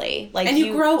humorously. Like, And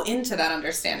you grow into that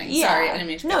understanding. Yeah. Sorry, I didn't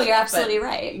mean to No, cut you're off, absolutely but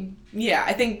right. yeah,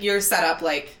 I think you're set up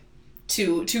like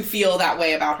to feel that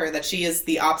way about her, that she is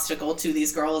the obstacle to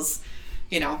these girls,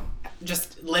 you know,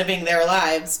 just living their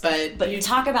lives. But You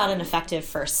talk about an effective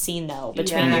first scene, though,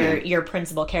 between your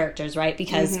principal characters, right?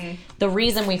 Because the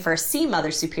reason we first see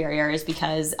Mother Superior is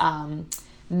because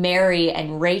Mary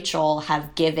and Rachel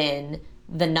have given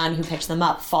the nun who picked them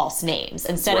up false names.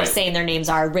 Instead of saying their names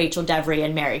are Rachel Devery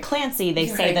and Mary Clancy, they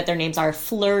say that their names are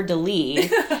Fleur de Lis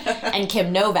and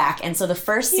Kim Novak. And so the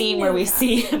first scene where we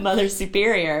see Mother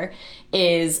Superior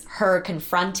is her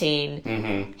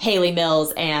confronting Haley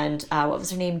Mills and what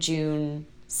was her name? June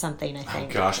something, I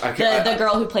think. Oh gosh, the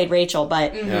girl who played Rachel,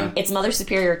 but it's Mother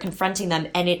Superior confronting them,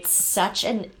 and it's such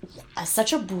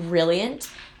a brilliant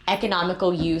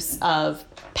economical use of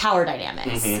power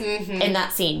dynamics in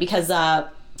that scene, because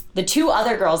the two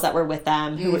other girls that were with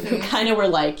them who kind of were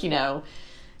like, you know,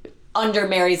 under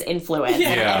Mary's influence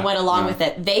and went along with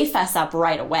it, they fess up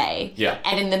right away. Yeah.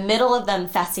 And in the middle of them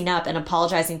fessing up and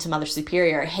apologizing to Mother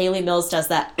Superior, Haley Mills does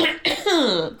that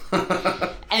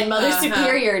and Mother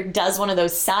Superior does one of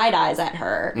those side eyes at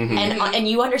her. And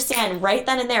you understand right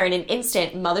then and there in an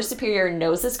instant, Mother Superior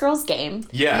knows this girl's game.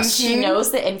 Yes. She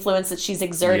knows the influence that she's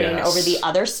exerting over the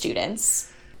other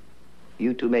students.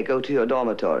 You two may go to your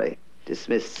dormitory.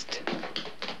 Dismissed.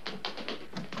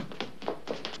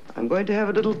 I'm going to have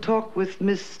a little talk with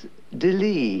Miss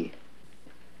DeLee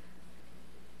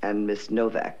and Miss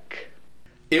Novak.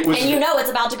 It was, and you know it's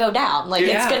about to go down. Like,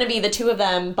 Yeah. it's going to be the two of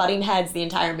them butting heads the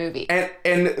entire movie.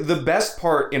 and the best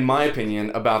part, in my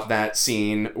opinion, about that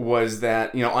scene was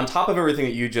that, you know, on top of everything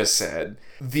that you just said,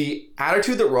 the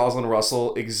attitude that Rosalind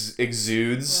Russell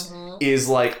exudes is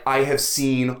like, I have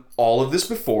seen all of this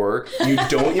before. You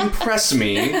don't impress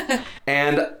me,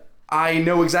 and I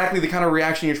know exactly the kind of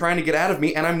reaction you're trying to get out of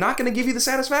me, and I'm not going to give you the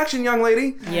satisfaction, young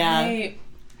lady. Yeah. Right.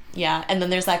 Yeah, and then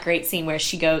there's that great scene where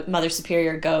Mother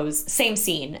Superior goes, same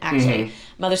scene, actually.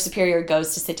 Mother Superior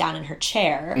goes to sit down in her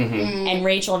chair, and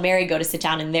Rachel and Mary go to sit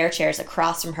down in their chairs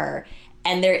across from her,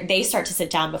 and they start to sit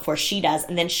down before she does,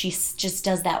 and then she just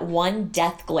does that one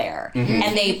death glare,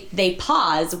 and they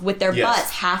pause with their butts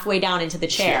halfway down into the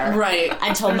chair, Right.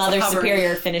 until Mother Hovering.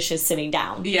 Superior finishes sitting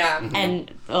down. Yeah. And,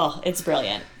 it's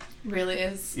brilliant. Really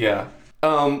is. Yeah.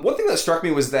 One thing that struck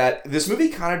me was that this movie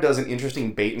kind of does an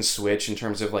interesting bait and switch in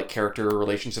terms of like character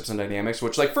relationships and dynamics,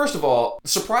 which, like, first of all,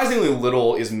 surprisingly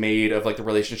little is made of like the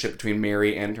relationship between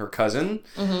Mary and her cousin.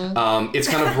 It's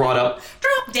kind of brought up.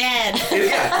 Drop dead.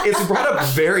 It's brought up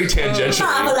very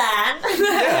tangentially.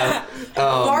 Yeah.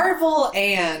 Marvel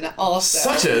Ann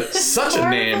also. Such a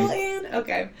name. Marvel Ann?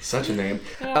 Okay. Such a name.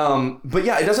 But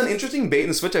yeah, it does an interesting bait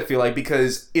and switch, I feel like,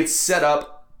 because it's set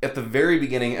up at the very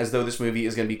beginning as though this movie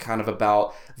is going to be kind of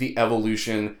about the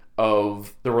evolution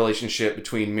of the relationship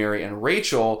between Mary and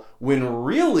Rachel, when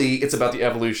really it's about the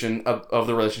evolution of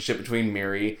the relationship between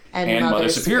Mary and Mother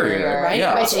Superior. Right?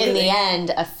 Yeah. Which in the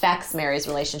end affects Mary's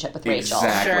relationship with Rachel.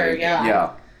 Exactly. Sure, yeah.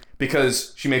 Yeah.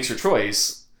 Because she makes her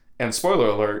choice, and spoiler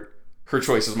alert, her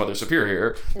choice is Mother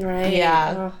Superior. Right.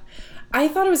 Yeah. I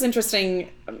thought it was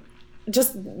interesting.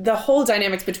 just the whole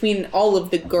dynamics between all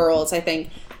of the girls, I think,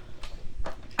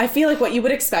 I feel like what you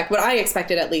would expect, what I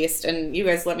expected at least, and you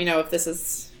guys let me know if this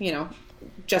is, you know,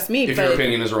 just me. If your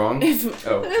opinion is wrong.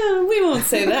 We won't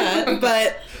say that.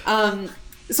 But,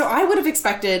 so I would have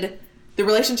expected the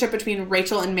relationship between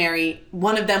Rachel and Mary,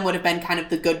 one of them would have been kind of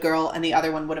the good girl and the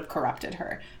other one would have corrupted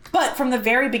her. But from the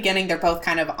very beginning, they're both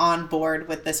kind of on board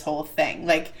with this whole thing.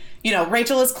 Like, you know,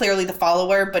 Rachel is clearly the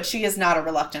follower, but she is not a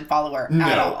reluctant follower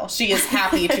at all. She is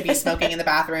happy to be smoking in the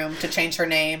bathroom, to change her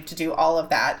name, to do all of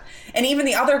that. And even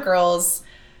the other girls,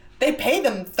 they pay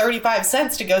them 35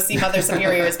 cents to go see Mother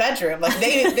Superior's bedroom. Like,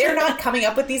 they're not coming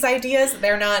up with these ideas.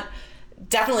 They're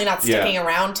definitely not sticking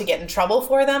around to get in trouble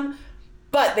for them.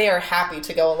 But they are happy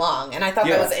to go along. And I thought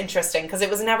that was interesting, because it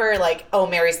was never like, oh,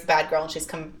 Mary's the bad girl and she's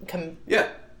corrupting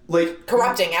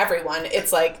everyone.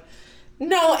 It's like,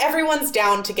 no, everyone's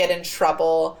down to get in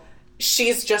trouble.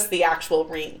 She's just the actual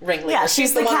ringleader. Yeah,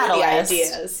 she's the one catalyst. with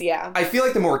the ideas. Yeah. I feel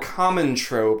like the more common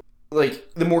trope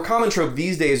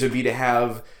these days would be to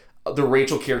have the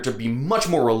Rachel character be much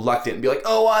more reluctant and be like,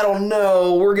 oh, I don't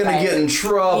know, we're gonna get in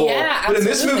trouble. Yeah, but in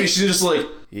this movie, she's just like,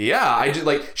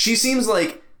 she seems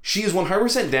like she is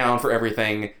 100% down for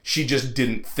everything. She just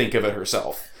didn't think of it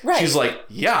herself. Right. She's like,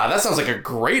 yeah, that sounds like a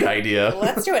great idea.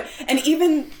 Let's do it. And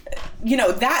even, you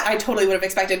know, that I totally would have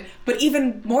expected. But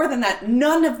even more than that,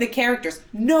 none of the characters,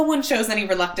 no one shows any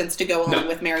reluctance to go along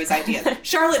with Mary's ideas.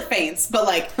 Charlotte faints, but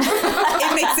like,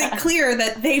 it makes it clear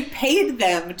that they paid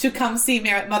them to come see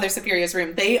Mother Superior's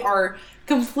room. They are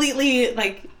completely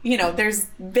like, you know, there's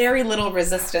very little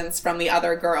resistance from the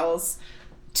other girls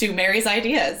to Mary's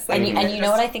ideas. Like, and you know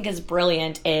what I think is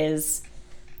brilliant is,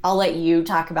 I'll let you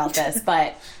talk about this,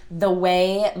 but the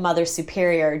way Mother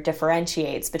Superior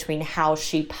differentiates between how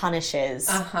she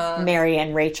punishes Mary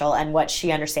and Rachel and what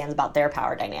she understands about their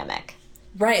power dynamic.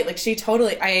 Right, like she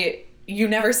totally, you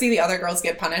never see the other girls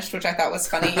get punished, which I thought was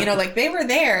funny. You know, like they were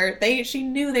there, she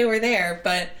knew they were there,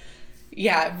 but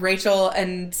yeah, Rachel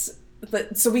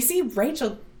so we see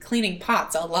Rachel cleaning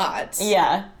pots a lot.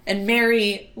 Yeah. And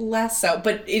Mary less so.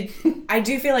 But I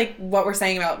do feel like what we're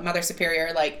saying about Mother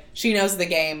Superior, like, she knows the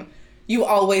game. You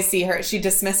always see her. She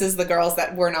dismisses the girls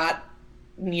that we're not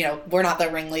the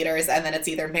ringleaders, and then it's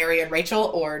either Mary and Rachel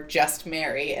or just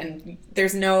Mary. And she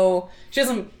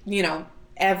doesn't,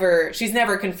 she's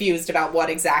never confused about what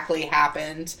exactly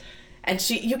happened. And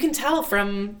you can tell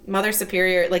from Mother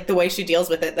Superior, like, the way she deals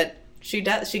with it, that she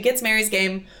gets Mary's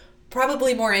game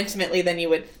probably more intimately than you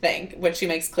would think, which she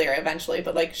makes clear eventually.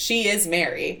 But, like, she is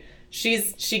Mary. She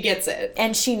gets it.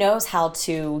 And she knows how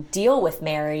to deal with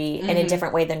Mary in a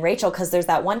different way than Rachel, because there's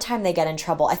that one time they get in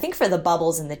trouble, I think for the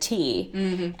bubbles in the tea,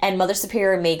 and Mother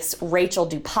Superior makes Rachel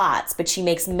do pots, but she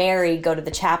makes Mary go to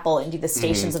the chapel and do the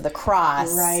Stations of the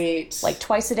Cross. Right. Like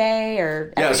twice a day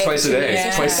or... Yeah, it's twice a day.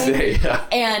 Yeah. Twice a day, yeah.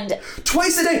 And...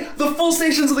 Twice a day! The full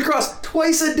Stations of the Cross!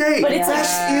 Twice a day! But it's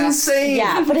That's insane!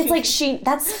 Yeah, but it's like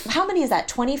how many is that?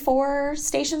 24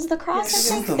 Stations of the Cross,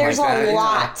 I think? There's like a that,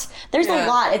 lot. There's a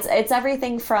lot. It's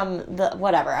everything from the...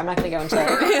 Whatever. I'm not going to go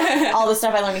into all the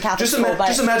stuff I learned in Catholic school. But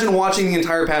just imagine watching the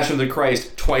entire Passion of the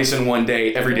Christ twice in one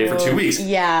day, every day for 2 weeks.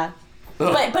 Yeah.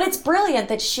 But it's brilliant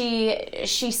that she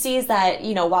sees that,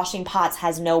 washing pots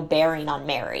has no bearing on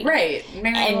Mary. Right.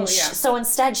 Mary so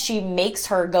instead she makes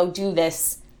her go do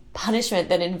this punishment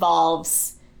that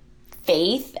involves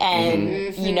faith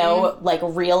and, like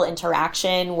real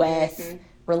interaction with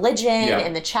religion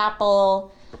in the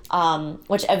chapel.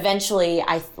 Which eventually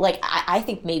I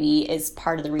think maybe is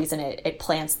part of the reason it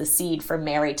plants the seed for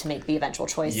Mary to make the eventual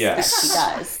choice that she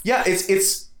does. Yeah,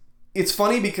 it's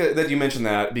funny that you mentioned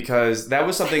that, because that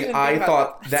was something I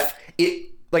thought that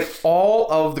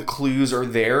all of the clues are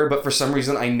there, but for some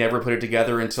reason I never put it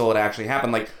together until it actually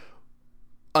happened. Like,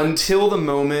 until the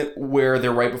moment where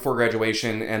they're right before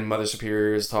graduation and Mother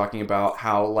Superior is talking about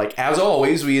how, like, as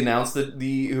always, we announce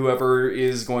the whoever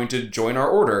is going to join our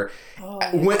order.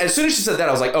 As soon as she said that,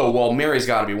 I was like, oh, well, Mary's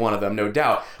got to be one of them, no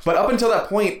doubt. But up until that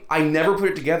point, I never put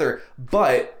it together.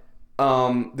 But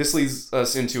this leads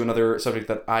us into another subject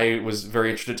that I was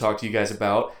very interested to talk to you guys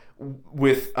about,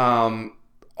 with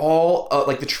all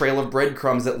the trail of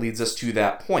breadcrumbs that leads us to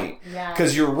that point. Yeah.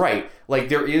 Because you're right. Like,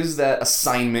 there is that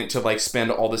assignment to, like,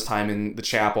 spend all this time in the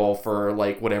chapel for,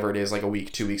 like, whatever it is, like a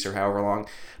week, 2 weeks, or however long.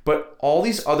 But all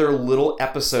these other little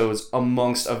episodes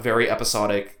amongst a very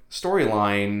episodic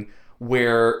storyline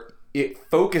where it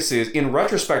focuses, in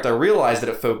retrospect, I realized that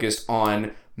it focused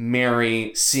on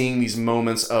Mary seeing these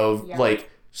moments of, like,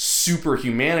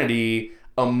 superhumanity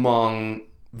among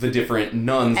the different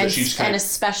nuns that she's kind of... And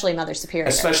especially Mother Superior.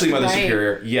 Especially Mother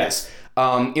Superior, yes.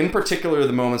 In particular,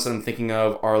 the moments that I'm thinking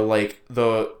of are like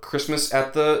the Christmas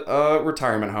at the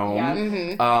retirement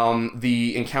home,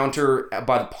 the encounter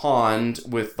by the pond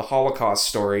with the Holocaust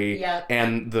story,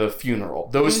 and the funeral.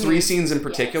 Those three scenes in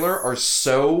particular are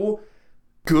so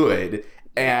good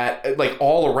at like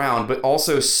all around, but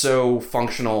also so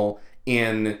functional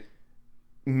in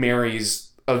Mary's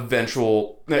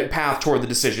eventual path toward the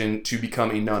decision to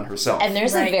become a nun herself. And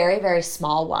there's a very, very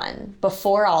small one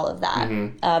before all of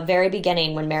that. Very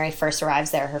beginning, when Mary first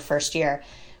arrives there, her first year,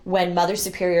 when Mother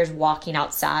Superior is walking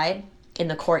outside in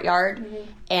the courtyard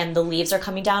and the leaves are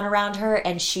coming down around her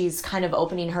and she's kind of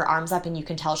opening her arms up and you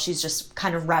can tell she's just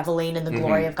kind of reveling in the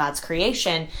glory of God's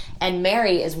creation. And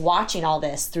Mary is watching all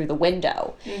this through the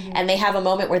window. And they have a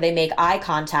moment where they make eye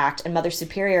contact and Mother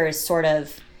Superior is sort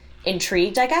of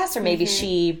intrigued, I guess, or maybe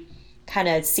she kind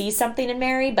of sees something in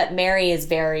Mary, but Mary is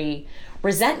very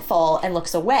resentful and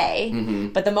looks away.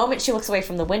 But the moment she looks away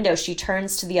from the window, she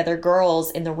turns to the other girls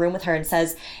in the room with her and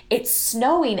says, "It's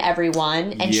snowing,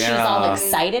 everyone," and she's all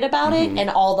excited about it,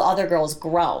 and all the other girls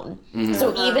groan.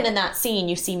 So even in that scene,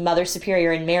 you see Mother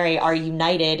Superior and Mary are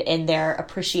united in their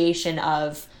appreciation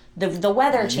of the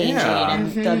weather changing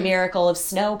and the miracle of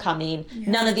snow coming.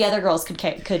 None of the other girls could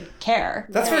care.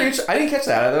 That's very interesting. I didn't catch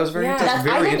that. That was very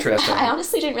interesting. I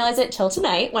honestly didn't realize it till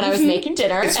tonight when I was making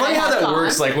dinner. It's funny how that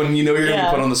works, like when you know you're going to be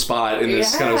put on the spot in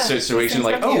this kind of situation,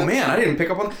 like, oh man, I didn't pick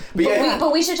up on...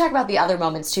 But we should talk about the other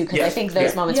moments too, because I think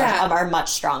those moments are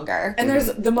much stronger. And there's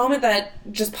the moment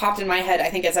that just popped in my head, I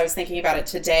think, as I was thinking about it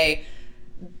today,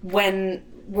 when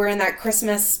we're in that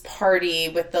Christmas party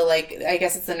with the, like, I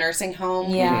guess it's the nursing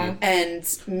home. Yeah.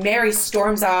 And Mary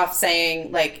storms off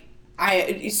saying, like,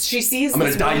 she sees I'm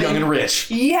going to die young and rich.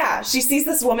 Yeah. She sees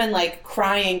this woman, like,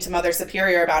 crying to Mother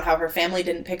Superior about how her family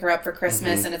didn't pick her up for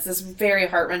Christmas. And it's this very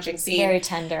heart-wrenching scene. Very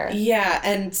tender. Yeah.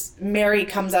 And Mary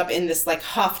comes up in this, like,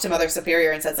 huff to Mother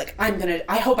Superior and says, like,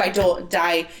 I hope I don't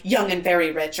die young and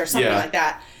very rich or something like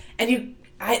that. And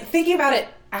thinking about it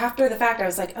after the fact, I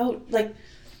was like, oh, like...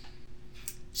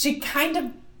 She kind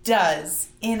of does,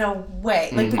 in a way.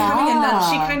 Like, becoming a nun,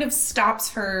 she kind of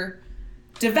stops her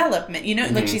development, you know?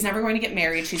 Like, she's never going to get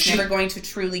married. She's never going to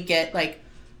truly get, like,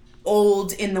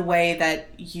 old in the way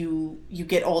that you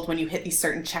get old when you hit these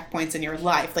certain checkpoints in your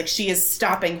life. Like, she is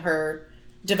stopping her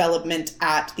development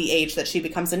at the age that she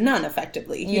becomes a nun,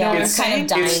 effectively. You know what I'm saying?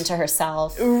 Kind of dying to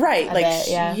herself. Right. Like,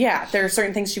 there are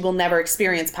certain things she will never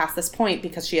experience past this point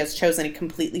because she has chosen a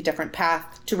completely different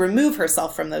path to remove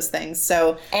herself from those things.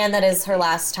 So, and that is her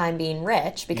last time being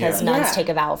rich because nuns take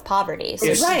a vow of poverty. So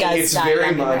she does it's die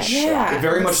very much,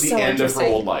 the end of her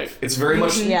old life. It's very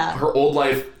much her old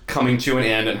life coming to an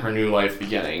end and her new life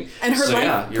beginning. And her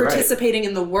life participating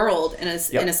in the world in a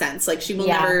sense. Like, she will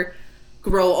never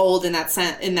grow old in that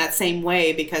same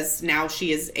way because now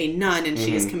she is a nun and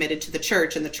she is committed to the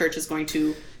church and the church is going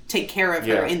to take care of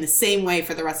her in the same way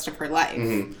for the rest of her life.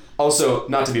 Also,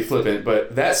 not to be flippant,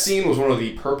 but that scene was one of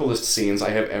the purplest scenes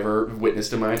I have ever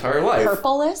witnessed in my entire life.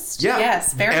 Purplest? Yeah.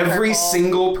 Yes, very Every purple.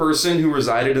 single person who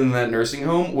resided in that nursing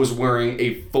home was wearing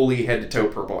a fully head-to-toe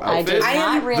purple outfit. I did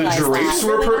not realize the drapes that.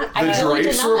 were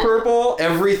drapes were purple.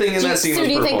 Everything in that scene was purple. So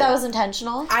do you think that was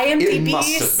intentional? IMDb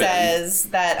says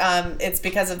that it's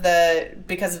because of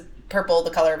purple, the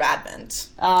color of Advent.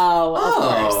 Oh, of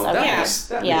course. That Okay. makes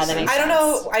That sense. makes I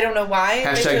don't know why.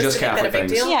 Hashtag they just to make that a Catholic big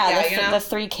things. deal. Yeah, the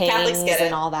three Catholics kings get it.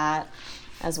 and all that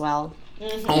as well.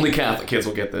 Only Catholic kids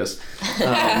will get this.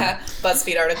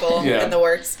 BuzzFeed article in the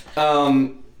works. But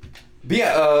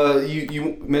yeah,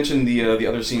 you mentioned the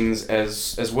other scenes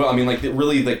as well. I mean, like the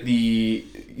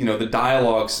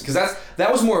dialogues, because that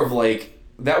was more of like.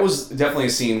 That was definitely a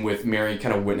scene with Mary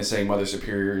kind of witnessing Mother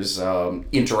Superior's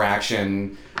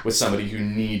interaction with somebody who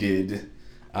needed,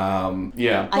 Wash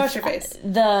your face.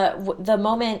 The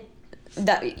moment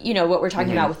that, what we're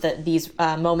talking about with these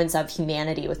moments of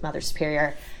humanity with Mother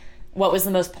Superior, what was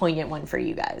the most poignant one for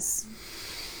you guys?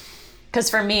 Because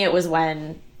for me, it was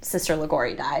when Sister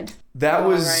Liguori died. That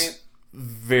was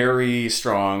very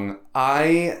strong.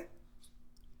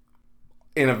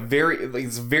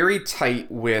 It's very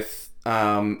tight with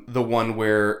the one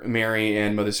where Mary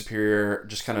and Mother Superior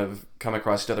just kind of come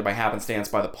across each other by happenstance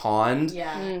by the pond.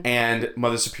 And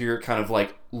Mother Superior kind of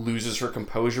like loses her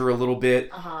composure a little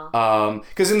bit.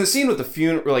 Because in the scene with the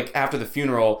funeral, like after the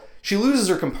funeral, she loses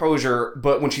her composure,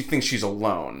 but when she thinks she's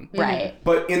alone. Right.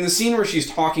 But in the scene where she's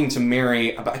talking to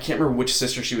Mary about, I can't remember which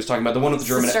sister she was talking about, the one with the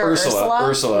German,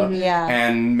 Ursula,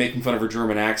 and making fun of her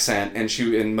German accent,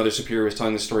 and Mother Superior was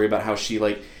telling the story about how she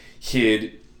like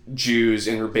hid Jews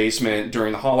in her basement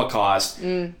during the Holocaust,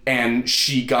 and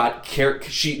she got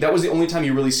that was the only time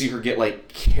you really see her get like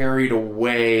carried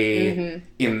away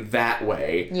in that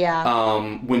way.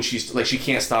 Yeah. When she's like, she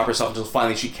can't stop herself until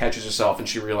finally she catches herself and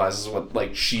she realizes what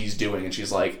like she's doing, and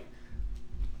she's like,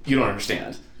 "You don't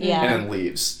understand," and then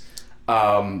leaves.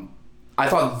 I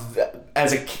thought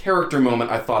as a character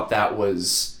moment, I thought that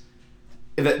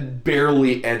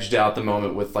barely edged out the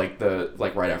moment with like the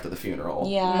right after the funeral.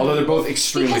 Yeah. Although they're both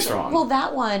extremely strong. Well,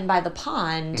 that one by the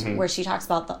pond where she talks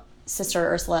about the Sister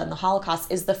Ursula and the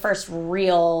Holocaust is the first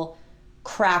real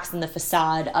cracks in the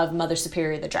facade of Mother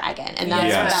Superior the Dragon, and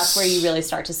that's where you really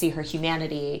start to see her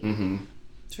humanity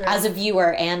as a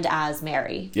viewer and as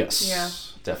Mary.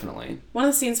 Yes, definitely. One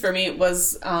of the scenes for me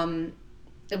was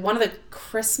one of the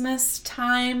Christmas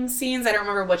time scenes. I don't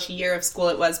remember which year of school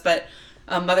it was, but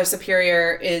Mother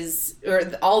Superior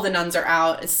all the nuns are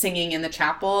out singing in the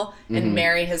chapel, and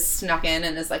Mary has snuck in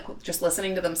and is like just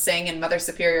listening to them sing, and Mother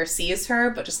Superior sees her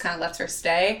but just kind of lets her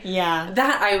stay. Yeah.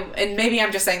 And maybe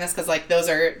I'm just saying this because like those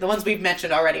are the ones we've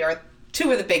mentioned already are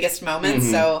two of the biggest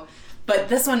moments. So, but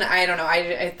this one, I don't know.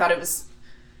 I thought it was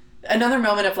another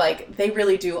moment of like they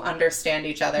really do understand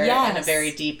each other in a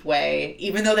very deep way,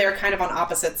 even though they're kind of on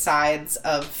opposite sides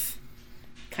of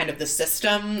kind of the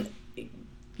system.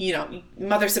 You know,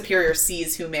 Mother Superior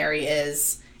sees who Mary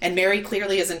is, and Mary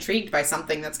clearly is intrigued by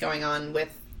something that's going on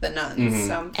with the nuns.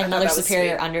 So and Mother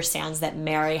Superior understands that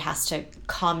Mary has to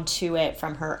come to it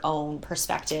from her own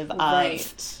perspective of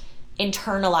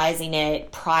internalizing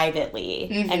it privately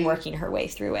and working her way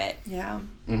through it. Yeah.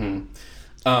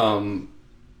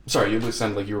 Sorry, you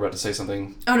sounded like you were about to say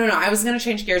something. Oh, no. I was going to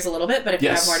change gears a little bit, but if you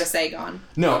have more to say, go on.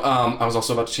 No, I was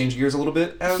also about to change gears a little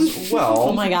bit as well.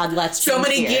 Oh my God, let's change so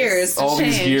many gears. All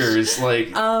change. These gears,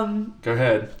 like, go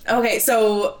ahead. Okay,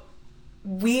 so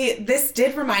this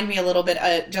did remind me a little bit,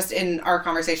 just in our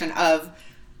conversation of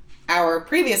our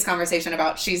previous conversation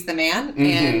about She's the Man,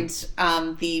 and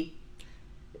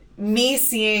me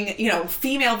seeing,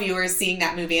 female viewers seeing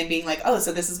that movie and being like, oh,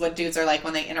 so this is what dudes are like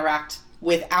when they interact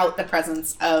without the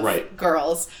presence of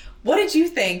girls. What did you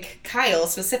think, Kyle,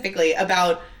 specifically,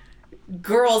 about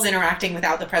girls interacting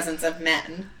without the presence of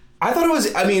men? I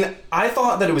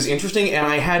thought that it was interesting, and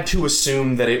I had to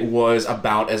assume that it was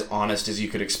about as honest as you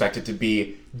could expect it to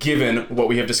be, given what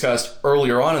we have discussed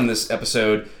earlier on in this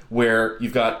episode, where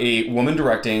you've got a woman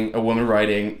directing, a woman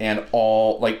writing, and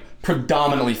all, like,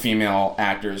 predominantly female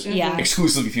actors,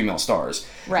 exclusively female stars.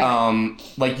 Right.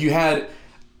 Like, you had...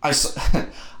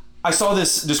 I saw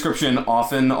this description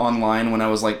often online when I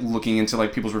was like looking into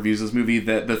like people's reviews of this movie,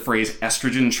 the phrase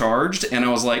estrogen charged, and I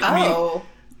was like, I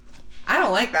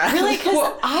don't like that. Really?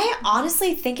 Because I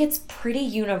honestly think it's pretty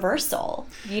universal,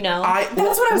 That's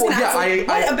what I was going to ask.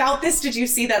 What about this did you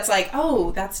see that's like, oh,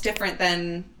 that's different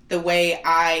than the way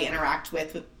I interact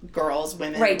with girls,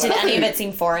 women. Right. Did any of it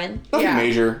seem foreign? Nothing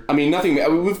major. I mean, nothing.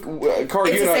 Cara,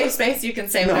 it's a safe space. You can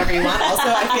say whatever you want. Also,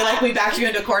 I feel like we backed you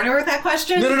into a corner with that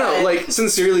question. No. Like,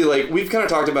 sincerely, like, we've kind of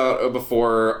talked about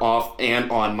before, off and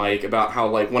on mic, about how,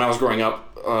 like, when I was growing up,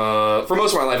 for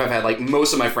most of my life, I've had, like,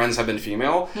 most of my friends have been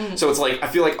female. So it's like, I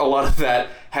feel like a lot of that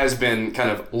has been kind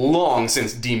of long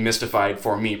since demystified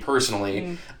for me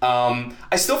personally.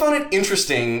 I still found it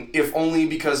interesting, if only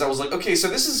because I was like, okay, so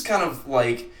this is kind of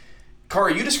like,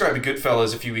 Cara, you described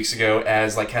Goodfellas a few weeks ago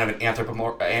as like kind of an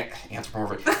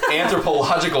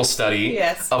anthropological study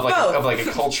of like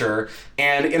a culture,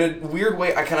 and in a weird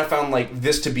way, I kind of found like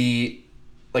this to be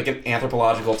like an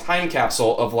anthropological time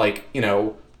capsule of like,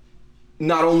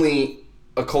 not only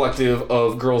a collective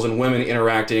of girls and women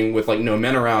interacting with like no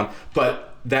men around,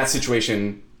 but that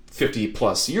situation 50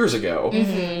 plus years ago.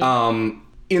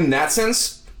 In that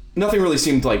sense, nothing really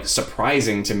seemed like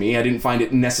surprising to me. I didn't find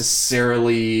it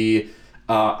necessarily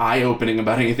eye-opening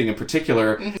about anything in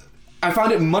particular. I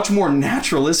found it much more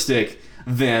naturalistic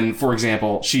than, for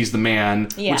example, She's the Man,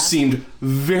 which seemed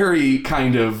very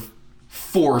kind of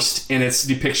forced in its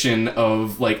depiction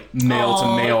of like male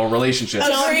to male relationships.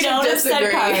 Don't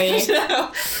disagree.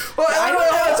 Well, I don't know.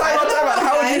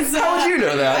 How would you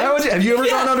know that? Have you ever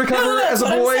gone undercover as a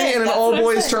boy in an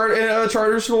all-boys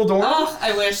charter school dorm? Oh,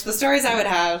 I wish. The stories I would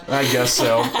have. I guess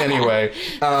so. Anyway,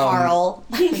 Carl.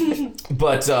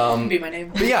 But be my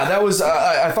name. But yeah, that was.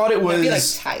 I thought it was. It'd be like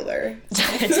Tyler.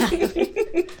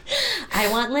 I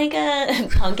want like a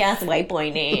punk ass white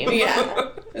boy name. Yeah.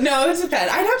 No, it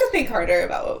depends. I'd have to think harder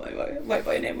about what my white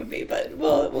boy name would be, but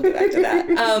we'll get back to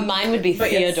that. Mine would be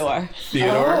Theodore.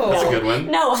 Theodore? Oh. That's a good one.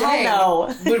 No, Dang.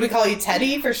 hell no. Would we call you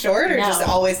Teddy for short, or No. just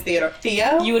always Theodore?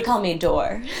 Theo? You would call me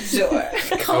Door. Door.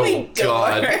 Call me Door.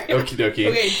 God. Okie dokie.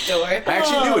 Okay, Door. I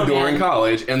actually knew a Door in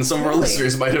college, and some of our Really?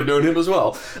 listeners might have known him as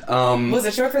well. Was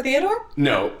it short for Theodore?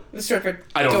 No. It was short for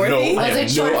I don't Dorothy? know. I Was have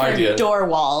it short no for idea.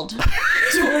 Dorwald?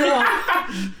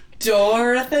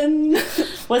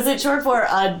 Dorathan? Was it short for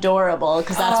adorable?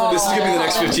 Because that's what This is going to be the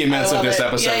next 15 minutes I of love this it.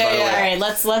 episode, Yeah, by the yeah, way. All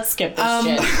right, let's skip this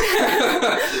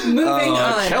shit. Moving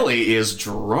on. Kelly is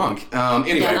drunk.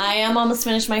 Anyway. And I am almost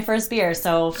finished my first beer,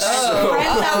 so friends Oh,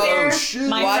 out there, shoot.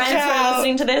 my Watch friends who are out.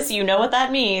 listening to this, you know what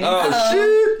that means. Oh,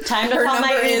 shoot. Time to Her call number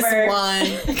my is Uber.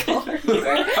 1. Call her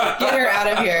Uber. Get her out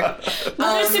of here.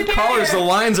 Mother Superior. Callers, the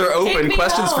lines are Take open. me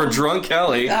Questions for home. drunk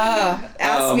Kelly.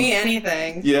 Ask me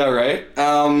anything. Yeah, right.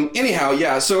 Anyhow,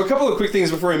 yeah, so a couple of quick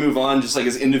things before we move on, just like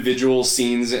as individual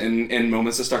scenes and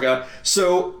moments that stuck out.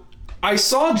 So, I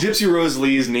saw Gypsy Rose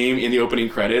Lee's name in the opening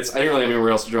credits. I didn't really have anywhere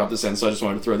else to drop this in, so I just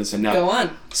wanted to throw this in now. Go on.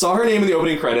 Saw her name in the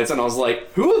opening credits, and I was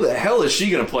like, who the hell is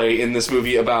she going to play in this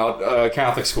movie about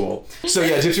Catholic school? So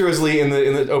yeah, Gypsy Rose Lee in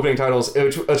the opening titles. I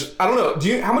don't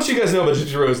know. How much do you guys know about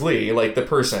Gypsy Rose Lee, like the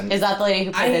person? Is that the lady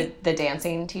who played the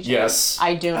dancing teacher? Yes.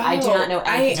 I do not know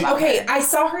anything about Okay, her. I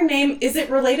saw her name. Is it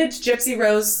related to Gypsy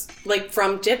Rose, like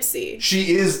from Gypsy?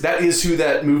 That is who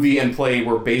that movie and play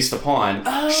were based upon.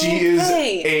 She is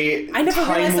a I never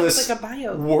realized that was timeless like a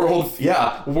bio.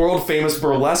 world famous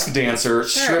burlesque dancer,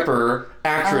 stripper,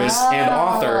 actress, and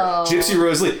author, Gypsy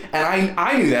Rose Lee. And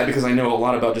I knew that because I know a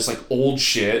lot about just like old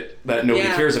shit that nobody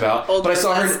cares about. Old but I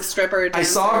saw her burlesque stripper I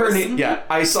saw her dancers. name. Yeah,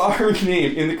 I saw her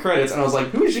name in the credits, and I was like,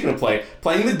 "Who is she going to play?"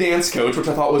 Playing the dance coach, which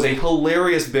I thought was a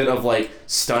hilarious bit of like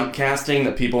stunt casting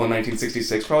that people in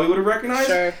 1966 probably would have recognized.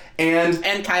 Sure. And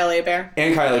Kyle Hebert.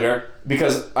 Kylie Bear,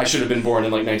 because I should have been born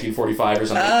in like 1945 or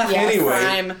something. Yes,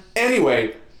 prime.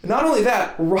 Anyway, not only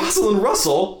that, Rosalind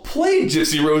Russell played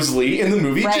Gypsy Rose Lee in the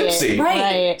movie Gypsy.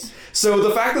 Right. So the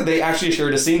fact that they actually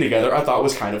shared a scene together, I thought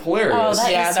was kind of hilarious. Oh,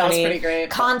 that Yeah, is that was funny. pretty great.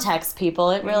 Context,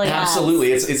 people. It really adds.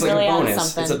 Absolutely, it's like really a adds bonus.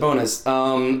 something. It's a bonus.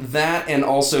 That and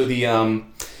also the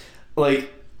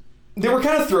like they were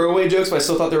kind of throwaway jokes, but I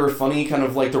still thought they were funny. Kind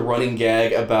of like the running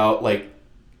gag about like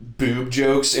boob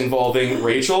jokes involving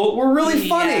Rachel were really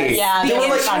funny. Yeah, The they were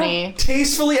intro- funny.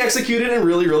 Tastefully executed and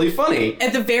really, really funny.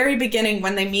 At the very beginning,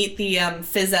 when they meet the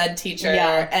phys ed teacher,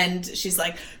 Yeah. and she's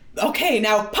like, okay,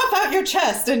 now puff out your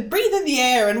chest and breathe in the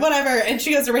air and whatever. And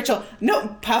she goes to Rachel, no,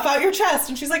 puff out your chest.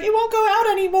 And she's like, it won't go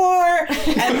out anymore.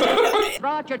 And Throw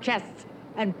out your chests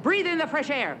and breathe in the fresh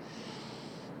air.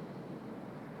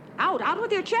 Out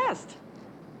with your chest.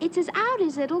 It's as out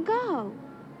as it'll go.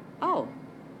 Oh.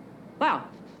 Well,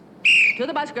 to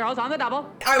the bus, girls, on the double.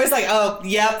 I was like, oh,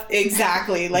 yep,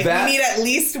 exactly. Like, That- we need at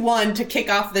least one to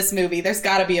kick off this movie. There's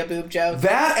got to be a boob joke.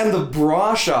 That and the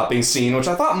bra shopping scene, which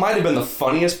I thought might have been the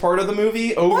funniest part of the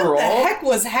movie overall. What the heck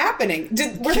was happening?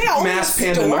 Were they all Mass in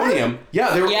a store? pandemonium.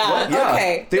 Yeah, they were. Yeah.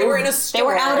 Okay, they were in a store. They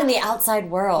were out in the outside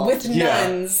world. with Yeah.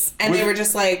 nuns, and With they were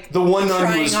just like the one nun who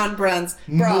trying was on bras.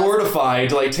 mortified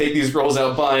to like take these girls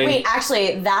out buying. Wait,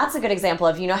 actually, that's a good example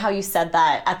of, you know how you said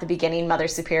that at the beginning Mother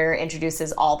Superior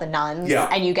introduces all the nuns, Yeah.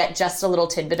 and you get just a little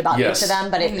tidbit about Yes. each of them,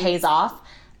 but it pays off.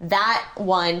 That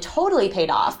one totally paid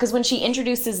off, because when she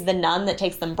introduces the nun that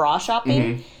takes them bra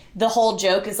shopping, the whole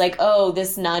joke is like, oh,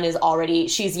 this nun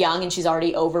she's young and she's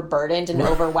already overburdened and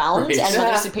overwhelmed, Right. and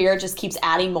Mother Superior just keeps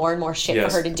adding more and more shit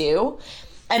Yes. for her to do.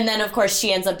 And then, of course,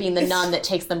 she ends up being the nun that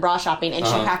takes them bra shopping, and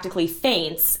she practically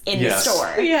faints in Yes. the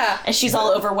store. Yeah. And she's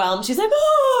all overwhelmed. She's like,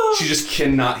 oh! She just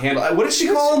cannot handle. What did she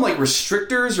call them? Like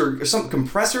restrictors or some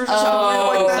compressors or something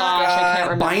like that? Gosh, I can't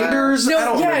remember. Binders? I No,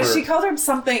 don't yeah, remember. she called her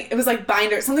something. It was like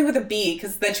binder, something with a B,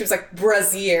 because then she was like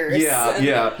brasiers. Yeah, and,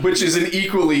 yeah. Which is an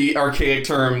equally archaic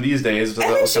term these days. So And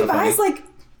that then was she kind of funny. buys like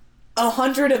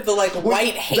 100 of the like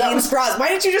white that was- Hanes bras. Why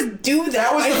didn't you just do that?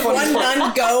 That was Why the did funny one part.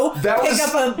 nun go That pick was-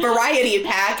 up a variety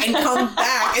pack and come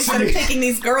back instead of taking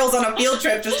these girls on a field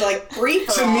trip just to like brief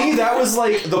her? To me, that was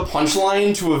like the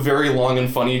punchline to a very long and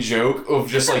funny joke of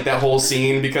just like that whole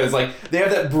scene, because like they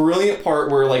have that brilliant part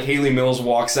where like Haley Mills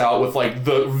walks out with like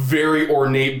the very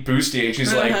ornate bustier and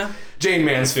she's like, Jane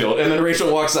Mansfield, and then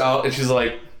Rachel walks out and she's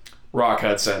like, Rock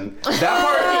Hudson.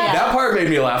 That part made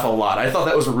me laugh a lot. I thought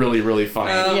that was really, really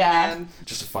funny. Yeah. Man.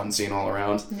 Just a fun scene all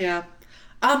around. Yeah.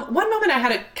 One moment I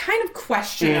had a kind of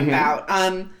question about.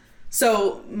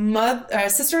 So,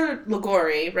 Sister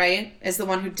Liguori, right, is the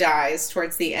one who dies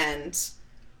towards the end.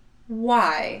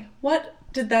 Why? What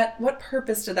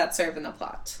purpose did that serve in the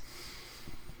plot?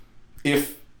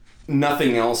 If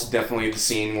nothing else. Definitely the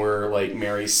scene where like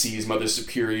Mary sees Mother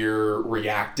Superior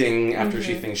reacting after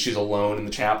she thinks she's alone in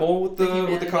the chapel with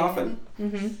the coffin,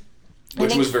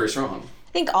 which was very strong.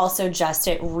 I think also just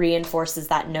it reinforces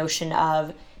that notion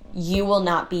of you will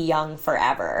not be young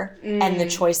forever, and the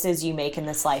choices you make in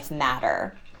this life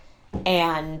matter.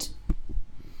 And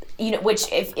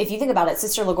which if you think about it,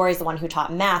 Sister Liguori is the one who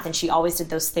taught math, and she always did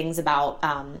those things about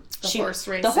the horse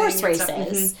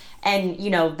races and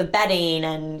the betting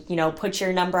and put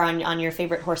your number on your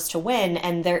favorite horse to win.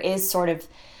 And there is sort of,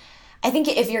 I think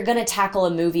if you're going to tackle a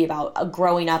movie about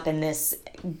growing up in this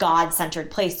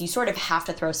God-centered place, you sort of have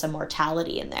to throw some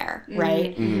mortality in there,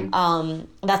 right?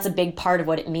 That's a big part of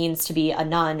what it means to be a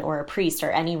nun or a priest or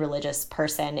any religious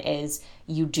person, is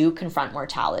you do confront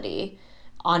mortality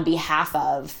on behalf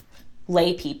of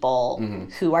lay people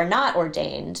who are not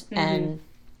ordained and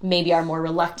maybe are more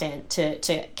reluctant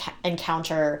to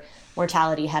encounter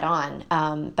mortality head on.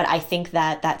 But I think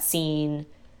that scene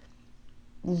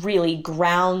really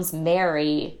grounds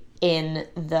Mary in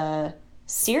the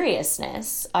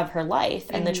seriousness of her life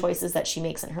and the choices that she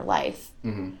makes in her life.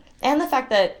 And the fact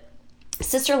that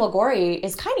Sister Liguori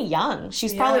is kind of young.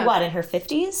 She's probably, in her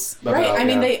 50s? Right. I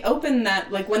mean, they open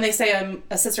that, like, when they say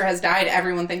a sister has died,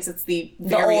 everyone thinks it's the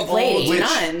very old lady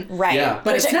nun. Right. Yeah.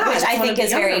 But it's not. Which I think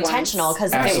is very intentional,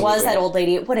 because if it was that old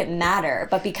lady, it wouldn't matter.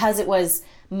 But because it was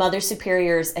Mother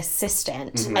Superior's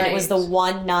assistant, and it was the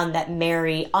one nun that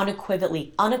Mary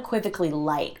unequivocally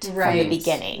liked from the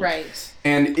beginning. Right.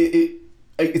 And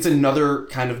it's another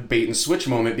kind of bait and switch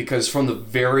moment, because from the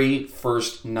very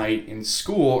first night in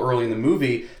school, early in the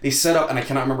movie, they set up, and I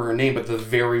cannot remember her name, but the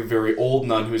very, very old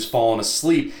nun who's fallen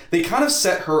asleep, they kind of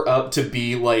set her up to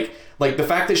be like the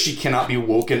fact that she cannot be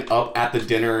woken up at the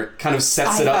dinner kind of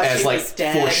sets it up as like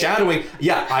foreshadowing.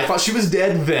 Yeah, I thought she was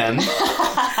dead then.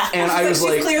 And I was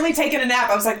like, she's clearly taking a nap.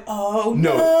 I was like, oh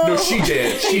no, she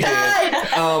did. She did.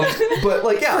 But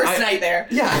like, yeah. First night there.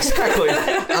 Yeah, exactly.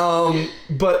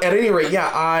 But at any rate, yeah,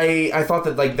 I thought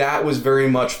that like that was very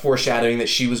much foreshadowing that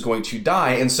she was going to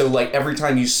die. And so like every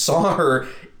time you saw her,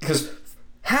 because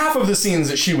half of the scenes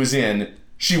that she was in,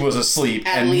 she was asleep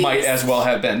might as well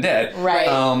have been dead. Right.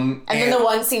 And then the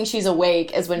one scene she's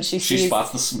awake is when she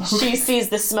spots the smoke. She sees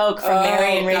the smoke from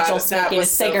Mary and Rachel smoking a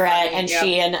cigarette, and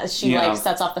she like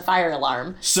sets off the fire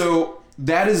alarm. So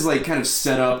that is like kind of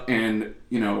set up and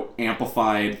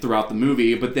amplified throughout the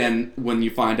movie. But then when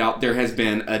you find out there has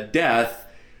been a death,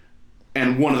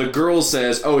 and one of the girls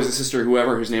says, "Oh, is it Sister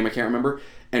whoever whose name I can't remember?"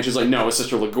 And she's like, "No, it's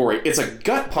Sister Liguori." It's a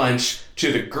gut punch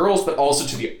to the girls, but also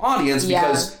to the audience,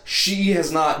 because she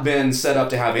has not been set up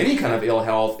to have any kind of ill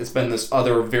health. It's been this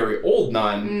other very old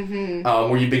nun,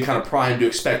 where you've been kind of primed to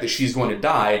expect that she's going to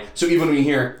die. So even when you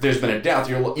hear there's been a death,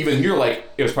 you're like,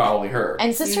 it was probably her.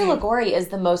 And Sister Liguori is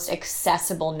the most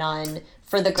accessible nun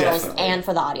for the girls and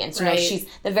for the audience. She's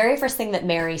the very first thing that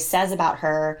Mary says about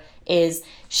her is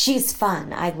she's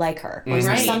fun. I like her, or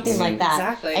something like that.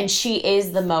 Exactly. And she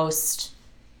is the most,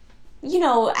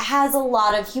 has a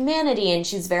lot of humanity, and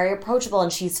she's very approachable,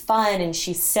 and she's fun, and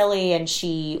she's silly, and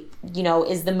she,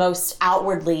 is the most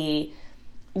outwardly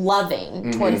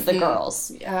loving towards the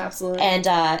girls. Yeah, absolutely. And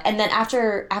then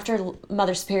after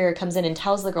Mother Superior comes in and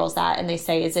tells the girls that, and they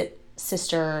say, "Is it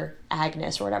Sister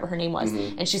Agnes," or whatever her name was?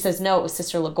 And she says, "No, it was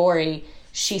Sister Liguori."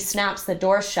 She snaps the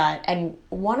door shut, and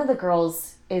one of the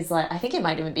girls is like, I think it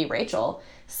might even be Rachel,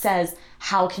 says,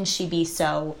 "How can she be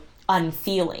so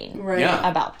unfeeling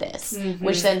about this?"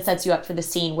 Which then sets you up for the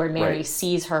scene where Mary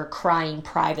sees her crying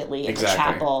privately in the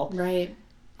chapel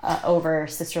over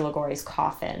Sister Liguori's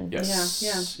coffin.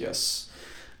 Yes.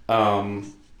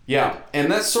 Yeah, and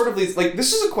that sort of leads, like,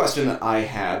 this is a question that I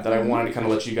had that I wanted to kind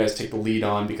of let you guys take the lead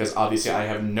on, because obviously I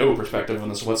have no perspective on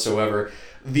this whatsoever.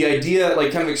 The idea,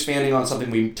 like, kind of expanding on something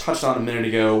we touched on a minute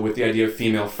ago with the idea of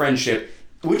female friendship,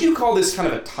 would you call this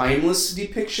kind of a timeless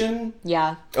depiction?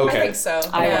 Yeah. Okay. I think so.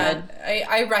 I would.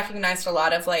 I recognized a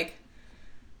lot of, like,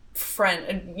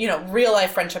 real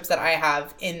life friendships that I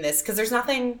have in this, because there's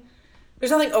nothing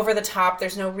over the top.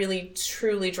 There's no really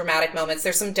truly dramatic moments.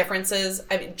 There's some differences.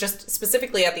 I mean, just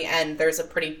specifically at the end, there's a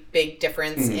pretty big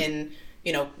difference in,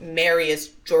 Mary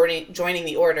is joining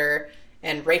the order,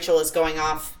 and Rachel is going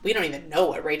off. We don't even know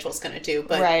what Rachel's going to do,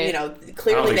 but, clearly I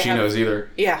don't think she knows either.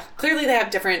 Yeah, clearly they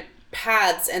have different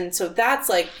paths, and so that's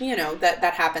like,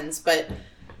 that happens. But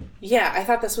yeah, I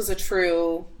thought this was a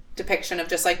true depiction of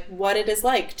just like what it is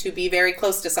like to be very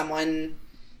close to someone.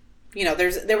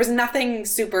 There was nothing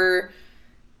super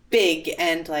big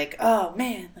and like, oh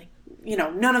man, like,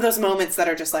 none of those moments that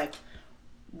are just like,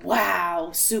 wow,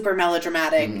 super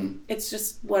melodramatic. It's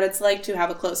just what it's like to have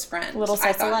a close friend. Little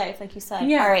slice of life, like you said.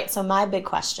 Yeah. All right, so my big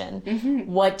question.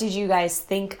 What did you guys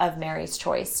think of Mary's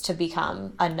choice to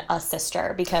become a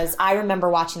sister? Because I remember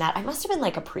watching that. I must have been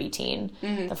like a preteen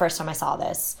the first time I saw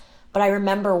this. But I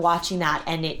remember watching that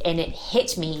and it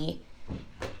hit me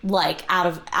like out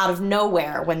of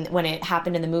nowhere when it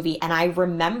happened in the movie. And I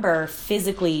remember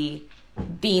physically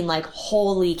being like,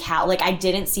 holy cow, like I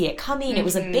didn't see it coming. It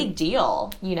was a big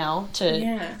deal, you know,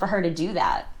 for her to do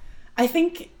that. I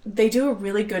think they do a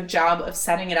really good job of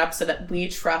setting it up so that we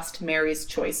trust Mary's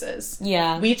choices.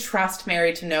 Yeah. We trust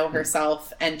Mary to know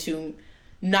herself and to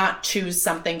not choose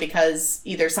something because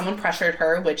either someone pressured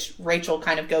her, which Rachel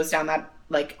kind of goes down that,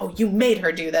 like, oh, you made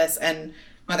her do this. And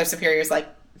Mother Superior's like,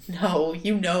 no,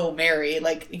 you know Mary.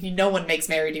 Like, no one makes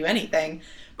Mary do anything.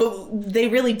 But they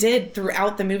really did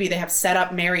throughout the movie. They have set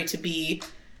up Mary to be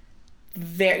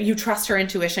you trust her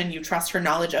intuition, you trust her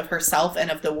knowledge of herself and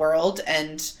of the world.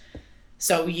 And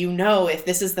so, you know, if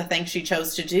this is the thing she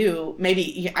chose to do,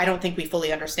 maybe I don't think we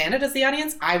fully understand it as the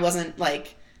audience. I wasn't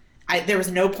like, there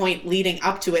was no point leading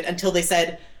up to it until they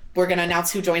said, we're going to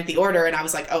announce who joined the order. And I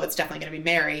was like, oh, it's definitely going to be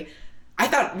Mary. I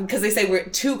thought, because they say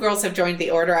two girls have joined the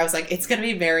order, I was like, it's going to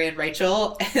be Mary and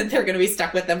Rachel, and they're going to be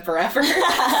stuck with them forever.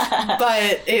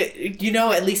 But,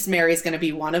 at least Mary's going to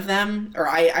be one of them, or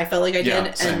I felt like I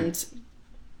did. Same. And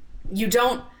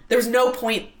there's no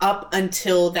point up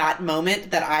until that moment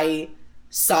that I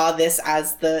saw this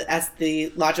as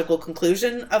the logical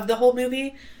conclusion of the whole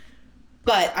movie.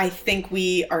 But I think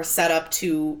we are set up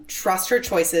to trust her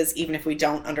choices even if we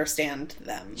don't understand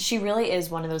them. She really is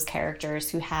one of those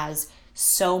characters who has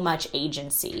so much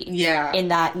agency. Yeah. In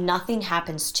that nothing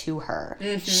happens to her.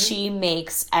 She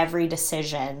makes every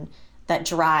decision that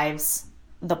drives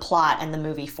the plot and the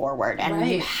movie forward. And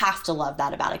you have to love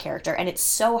that about a character. And it's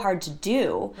so hard to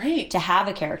do to have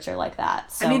a character like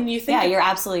that. So, you think... Yeah, you're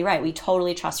absolutely right. We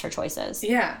totally trust her choices.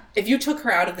 Yeah. If you took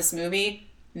her out of this movie,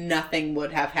 nothing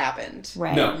would have happened.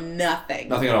 Right. No.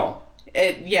 Nothing at all.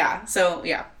 So,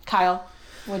 yeah. Kyle,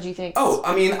 what do you think? Oh,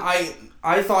 I mean,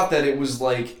 I thought that it was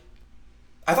like,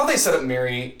 I thought they set up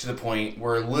Mary to the point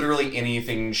where literally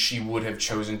anything she would have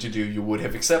chosen to do, you would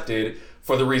have accepted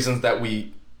for the reasons that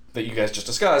you guys just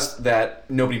discussed, that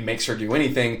nobody makes her do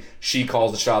anything. She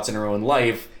calls the shots in her own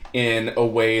life in a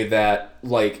way that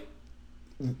I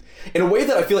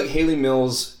feel like Hayley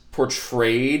Mills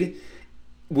portrayed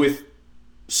with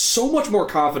so much more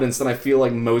confidence than I feel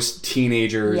like most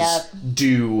teenagers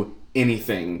do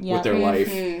anything with their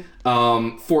life.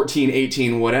 14,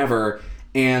 18, whatever.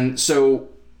 And so,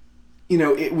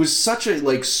 it was such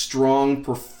a strong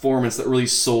performance that really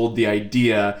sold the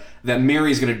idea that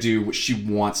Mary's going to do what she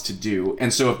wants to do.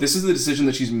 And so if this is the decision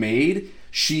that she's made,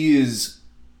 she is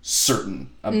certain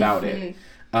about it.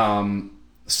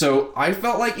 So I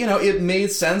felt like, it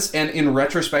made sense. And in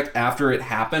retrospect, after it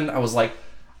happened, I was like,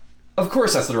 of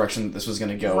course that's the direction that this was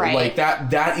going to go. Right. Like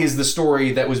that is the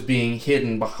story that was being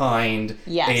hidden behind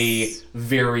a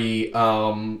very,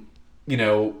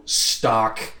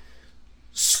 stock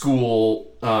school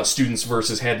students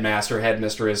versus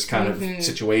headmistress kind of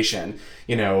situation.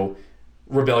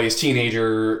 Rebellious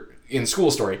teenager in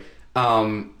school story.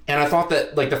 And I thought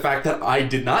that, the fact that I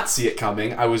did not see it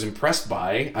coming, I was impressed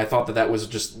by. I thought that was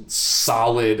just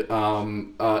solid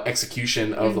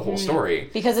execution of the whole story.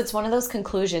 Because it's one of those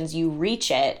conclusions, you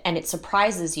reach it and it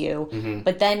surprises you,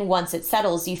 but then once it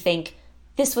settles, you think,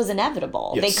 this was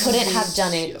inevitable. Yes. They couldn't have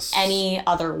done it any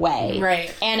other way.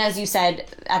 Right. And as you said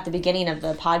at the beginning of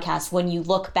the podcast, when you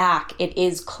look back, it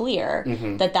is clear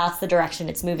that that's the direction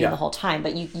it's moving the whole time,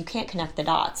 but you can't connect the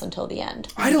dots until the end.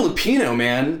 Ida Lupino,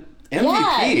 man.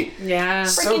 MVP. Yeah.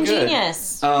 So freaking good.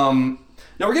 Genius. Now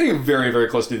we're getting very, very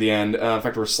close to the end. In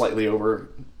fact, we're slightly over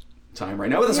time right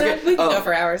now, but that's okay. We can go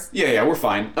for hours. Yeah, we're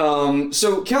fine.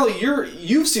 So Kelly,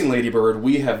 you've seen Lady Bird.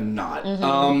 We have not.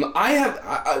 I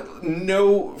have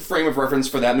no frame of reference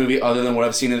for that movie other than what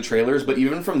I've seen in the trailers. But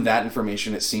even from that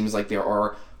information, it seems like there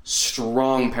are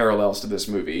strong parallels to this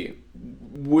movie.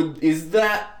 Is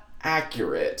that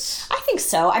accurate? I think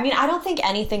so. I mean, I don't think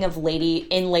anything of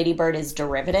Lady Bird is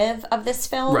derivative of this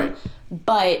film. Right.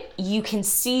 But you can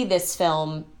see this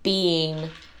film being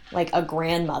like a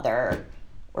grandmother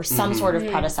or some sort of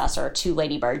predecessor to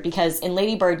Lady Bird, because in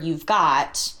Lady Bird you've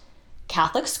got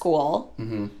Catholic school,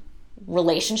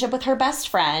 relationship with her best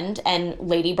friend, and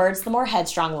Lady Bird's the more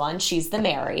headstrong one. She's the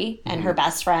Mary, and her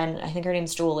best friend, I think her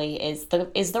name's Julie, is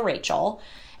the Rachel.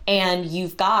 And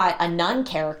you've got a nun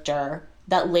character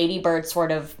that Lady Bird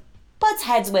sort of butts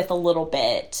heads with a little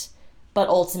bit, but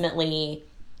ultimately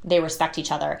they respect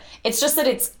each other. It's just that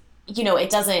it's, it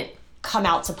doesn't come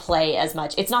out to play as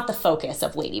much. It's not the focus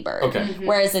of Lady Bird. Okay.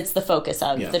 Whereas it's the focus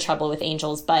of The Trouble with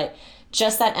Angels. But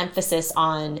just that emphasis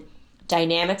on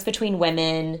dynamics between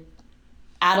women,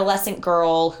 adolescent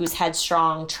girl who's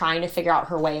headstrong, trying to figure out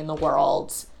her way in the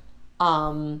world.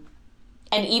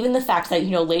 And even the fact that,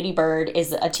 Lady Bird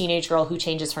is a teenage girl who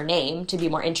changes her name to be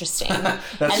more interesting. And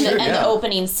the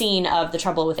opening scene of The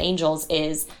Trouble with Angels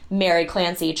is Mary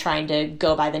Clancy trying to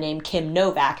go by the name Kim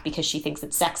Novak because she thinks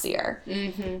it's sexier.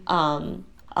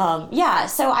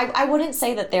 So I wouldn't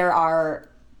say that there are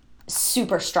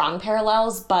super strong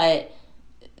parallels, but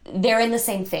they're in the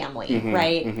same family,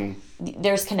 right?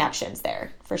 There's connections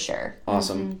there, for sure.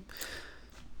 Awesome.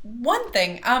 One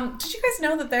thing, did you guys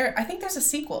know that I think there's a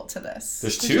sequel to this?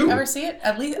 There's 2. Did you ever see it?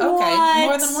 At least, okay. What?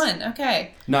 More than one,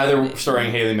 okay. Neither starring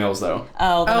Haley Mills, though.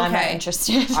 Oh, then I'm not Okay.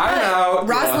 interested. I know.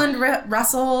 Rosalind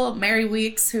Russell, Mary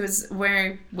Weeks, who's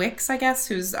Wicks, I guess,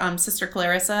 who's Sister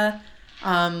Clarissa.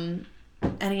 There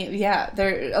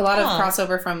a lot of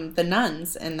crossover from the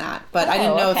nuns in that, but I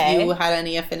didn't know if you had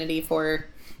any affinity for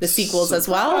the sequels as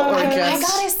well, or I just.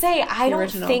 gotta say, I don't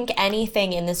original? think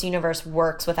anything in this universe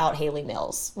works without Haley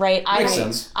Mills, right? Makes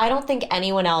sense. I don't think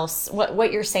anyone else.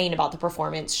 What you're saying about the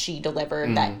performance she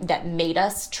delivered that made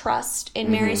us trust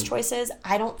in Mary's choices,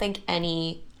 I don't think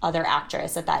any other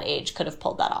actress at that age could have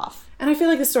pulled that off. And I feel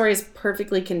like the story is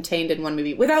perfectly contained in one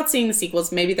movie. Without seeing the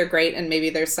sequels, maybe they're great, and maybe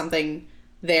there's something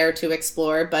there to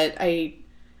explore. But I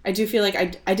do feel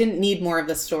like I didn't need more of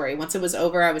the story. Once it was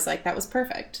over, I was like, that was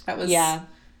perfect. That was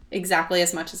exactly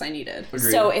as much as I needed.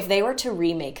 Agreed. So if they were to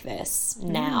remake this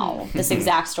now, this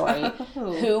exact story,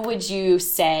 who would you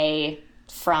say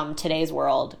from today's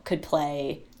world could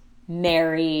play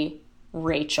Mary,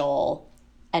 Rachel,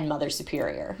 and Mother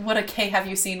Superior? What a K have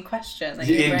you seen question. that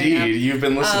you bring up. Indeed, you've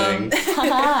been listening.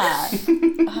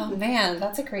 Oh man,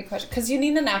 that's a great question. Because you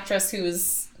need an actress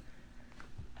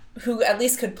who at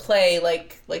least could play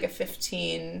like a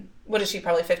 15. What is she?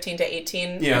 Probably 15 to 18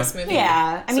 in this movie.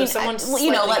 Yeah, I mean, someone let's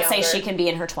slightly say younger. she can be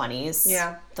in her 20s.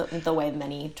 Yeah. The way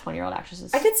many 20-year-old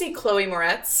actresses. I could see Chloe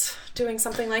Moretz doing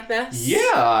something like this.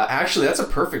 Yeah, actually, that's a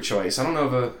perfect choice. I don't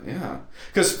know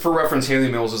because for reference,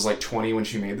 Haley Mills was like 20 when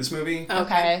she made this movie.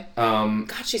 Okay.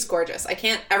 God, she's gorgeous. I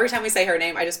can't. Every time we say her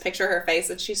name, I just picture her face,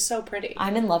 and she's so pretty.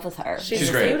 I'm in love with her.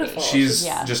 She's great. beautiful. She's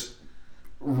Yeah. just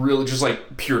really just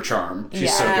like pure charm.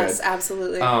 She's so good. Yes,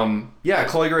 absolutely.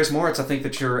 Chloe Grace Moretz, I think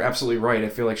that you're absolutely right. I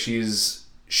feel like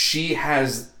she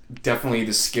has definitely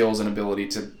the skills and ability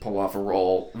to pull off a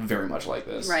role very much like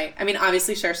this. Right. I mean,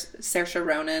 obviously, Saoirse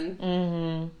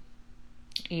Ronan.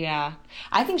 Yeah.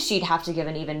 I think she'd have to give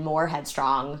an even more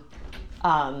headstrong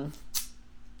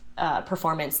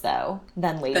performance, though,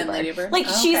 than Lady Bird. Like,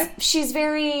 she's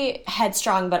very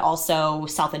headstrong, but also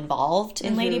self-involved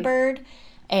in Lady Bird.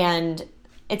 And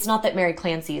it's not that Mary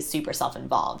Clancy is super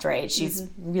self-involved, right? She's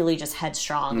really just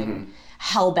headstrong and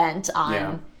hell-bent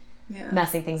on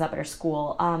messing things up at her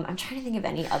school. I'm trying to think of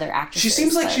any other actresses. She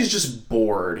seems like she's just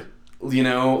bored.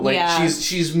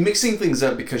 She's mixing things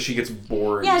up because she gets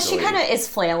bored. Yeah, easily. she kind of is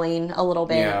flailing a little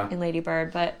bit in Lady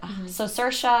Bird. But so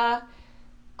Saoirse,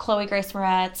 Chloe Grace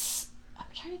Moretz. I'm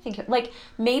trying to think of,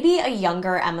 maybe a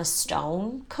younger Emma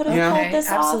Stone could have pulled this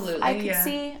off. I could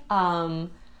see. I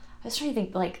was trying to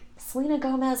think, Selena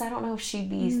Gomez. I don't know if she'd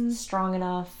be strong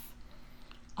enough.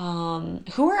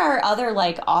 Who are our other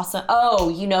awesome? Oh,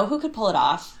 you know who could pull it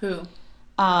off? Who?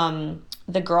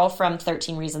 The girl from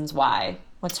 13 Reasons Why.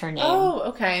 What's her name? Oh,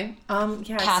 okay.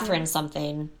 Catherine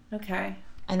something. Okay.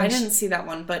 I didn't see that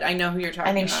one, but I know who you're talking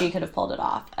about. I think she could have pulled it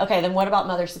off. Okay, then what about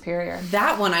Mother Superior?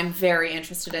 That one I'm very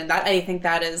interested in. I think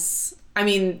that is... I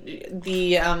mean,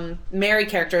 the Mary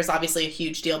character is obviously a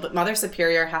huge deal, but Mother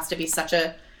Superior has to be such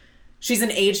a... She's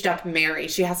an aged-up Mary.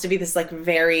 She has to be this,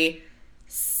 very...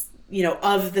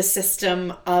 of the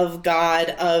system, of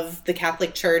God, of the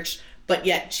Catholic Church, but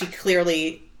yet she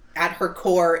clearly, at her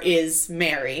core, is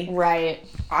Mary. Right.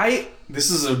 This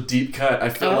is a deep cut. I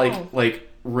feel like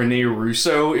Renee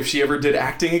Russo, if she ever did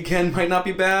acting again, might not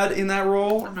be bad in that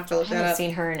role. I'm gonna have to look I that haven't up.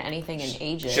 seen her in anything in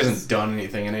ages. She hasn't done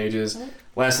anything in ages.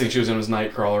 Last thing she was in was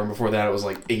Nightcrawler, and before that it was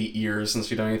 8 years since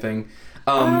she'd done anything.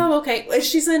 Okay.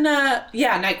 She's in,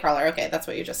 Nightcrawler. Okay, that's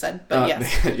what you just said. But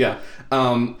yes.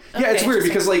 It's weird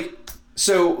because,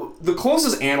 so the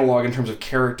closest analog in terms of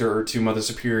character to Mother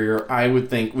Superior, I would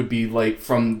think, would be,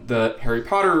 from the Harry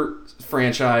Potter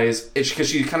franchise, because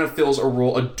she kind of fills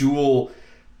a dual...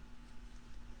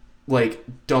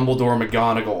 Dumbledore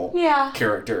McGonagall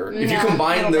character. If you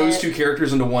combine those two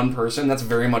characters into one person, that's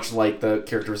very much like the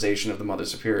characterization of the Mother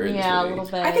Superior in this movie. a little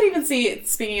bit. I could even see,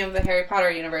 speaking of the Harry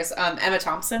Potter universe, Emma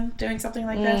Thompson doing something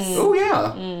like this. Oh,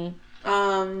 yeah.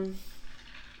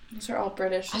 These are all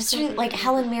British. I was trying, like,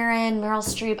 Helen Mirren, Meryl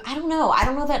Streep. I don't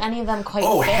know that any of them quite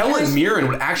Oh, fit. Helen Mirren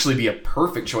would actually be a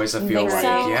perfect choice, I feel Think like.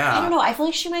 so? Yeah. I don't know. I feel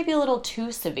like she might be a little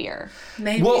too severe.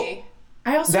 Maybe. Well,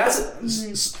 I also...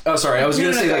 sorry, I was No,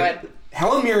 going to no, say, go like, ahead.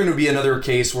 Helen Mirren would be another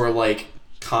case where, like,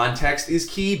 context is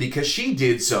key because she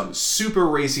did some super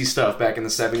racy stuff back in the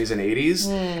 70s and 80s.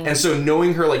 And so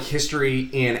knowing her, like, history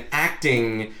in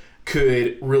acting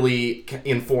could really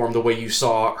inform the way you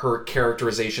saw her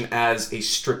characterization as a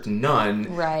strict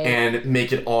nun, Right. and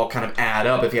make it all kind of add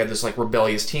up if you had this, like,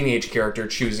 rebellious teenage character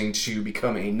choosing to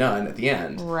become a nun at the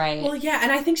end. Right. Well, yeah,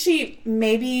 and I think she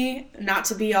maybe, not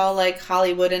to be all, like,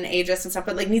 Hollywood and ageist and stuff,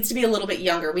 but, like, needs to be a little bit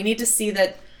younger. We need to see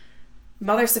that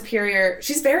Mother Superior,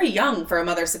 she's very young for a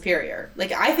Mother Superior.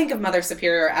 Like, I think of Mother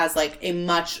Superior as, like, a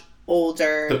much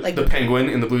older... The penguin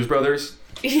in the Blues Brothers?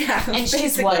 Yeah, and she's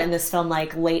basically. what in this film,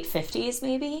 like late 50s,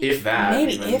 maybe? If that.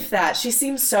 Maybe, even. if that. She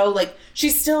seems so, like,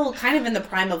 she's still kind of in the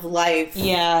prime of life.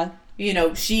 Yeah. You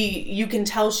know, you can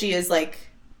tell she is, like,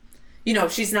 you know,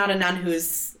 she's not a nun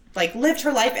who's, like, lived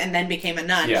her life and then became a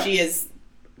nun. Yeah. She is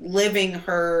living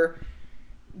her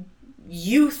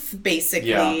youth,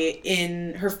 basically,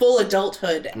 in her full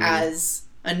adulthood as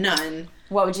a nun.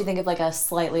 What would you think of, like, a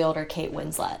slightly older Kate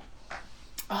Winslet?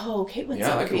 Oh, Kate Winslet Yeah,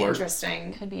 that would could be work.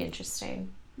 interesting. Could be interesting.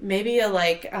 Maybe a,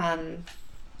 like a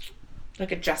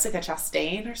Jessica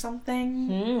Chastain or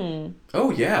something.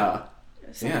 Oh, yeah.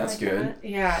 Something Yeah, that's like good. that.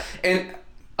 Yeah. And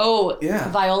Oh, Yeah.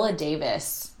 Viola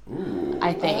Davis.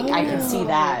 I think. I can see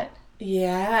that.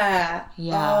 Yeah.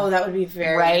 Yeah. Oh, that would be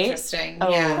very Right? interesting. Oh,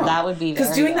 yeah. that would be very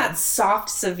Because doing good. that soft,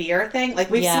 severe thing,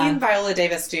 like, we've Yeah. seen Viola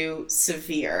Davis do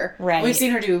severe. Right. We've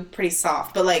seen her do pretty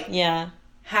soft, but, like, Yeah.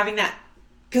 having that,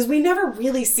 because we never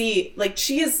really see, like,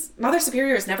 Mother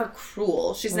Superior is never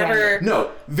cruel. She's never no,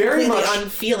 very completely much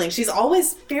unfeeling. She's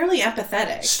always fairly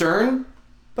empathetic. stern,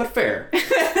 but fair.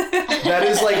 That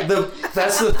is like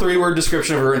that's the 3-word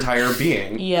description of her entire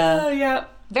being. Yeah. Oh, yeah.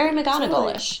 Very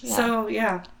McGonagall-ish. Yeah. So,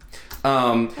 yeah.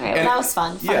 All right, well, that was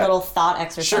fun. Fun yeah. little thought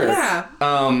exercise. Sure. Yeah.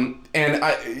 And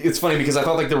it's funny because I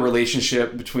thought like the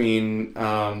relationship between,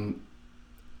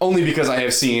 only because I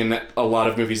have seen a lot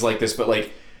of movies like this, but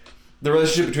like the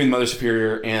relationship between Mother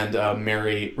Superior and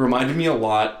Mary reminded me a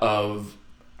lot of,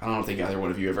 I don't think either one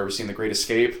of you have ever seen The Great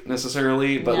Escape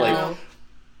necessarily, but No. like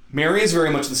Mary is very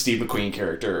much the Steve McQueen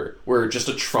character, where just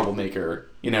a troublemaker,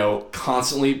 you know,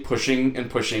 constantly pushing and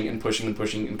pushing and pushing and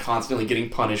pushing and constantly getting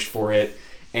punished for it.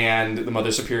 And the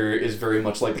Mother Superior is very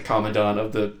much like the commandant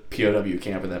of the POW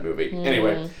camp in that movie.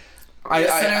 Anyway,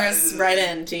 Listeners, write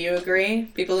in. Do you agree?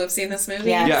 People who have seen this movie?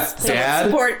 Yes. yeah, Please Dad.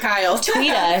 Support Kyle. Tweet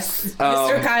us.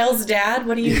 Mr. Kyle's dad,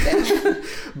 what do you think?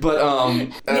 But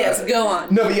Yes, go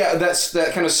on. No, but yeah, that's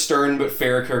that kind of stern but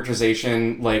fair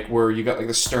characterization, like where you got like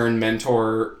the stern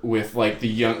mentor with like the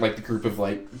young, like the group of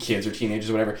like kids or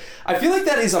teenagers or whatever. I feel like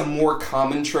that is a more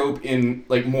common trope in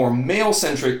like more male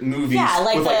centric movies, Yeah,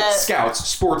 like with like the- scouts,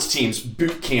 sports teams,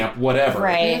 boot camp, whatever.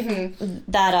 Right.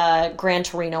 That Gran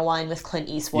Torino one with Clint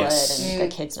Eastwood Yes. and the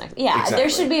kids next. Yeah, Exactly. there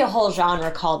should be a whole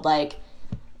genre called like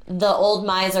the old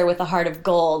miser with a heart of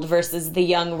gold versus the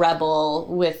young rebel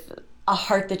with a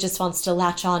heart that just wants to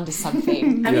latch on to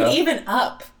something. I Yeah. mean, even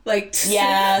Up. Like,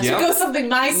 Yeah. to Yeah. go something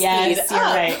my speed, Yes, you're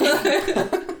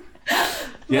Up. right.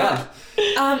 Yeah.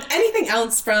 Anything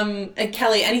else from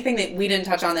Kelly? Anything that we didn't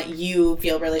touch on that you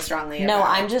feel really strongly No, about?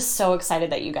 I'm just so excited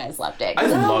that you guys loved it. I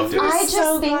loved it. I just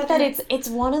so think glad that it's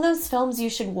one of those films you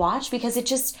should watch because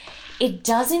it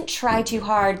doesn't try too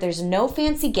hard. There's no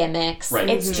fancy gimmicks. Right.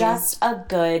 It's just a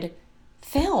good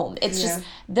film. It's just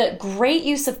the great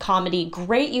use of comedy,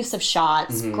 great use of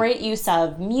shots, great use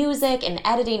of music and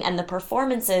editing, and the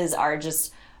performances are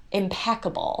just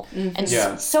impeccable and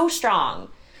Yeah. so strong.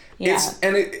 Yeah.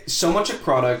 It's so much a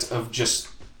product of just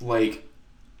like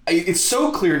it's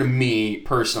so clear to me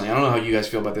personally. I don't know how you guys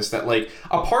feel about this. That like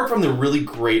apart from the really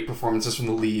great performances from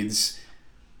the leads,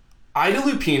 Ida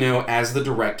Lupino as the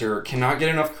director cannot get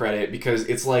enough credit because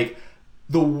it's like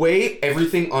the way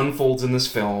everything unfolds in this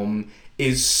film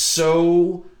is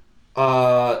so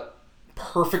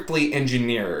perfectly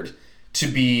engineered to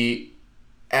be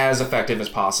as effective as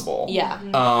possible. Yeah.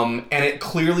 And it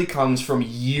clearly comes from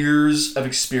years of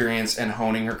experience and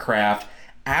honing her craft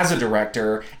as a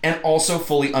director and also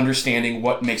fully understanding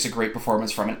what makes a great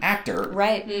performance from an actor.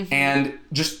 Right. And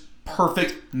just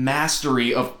perfect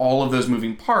mastery of all of those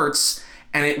moving parts.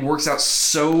 And it works out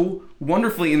so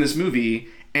wonderfully in this movie.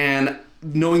 And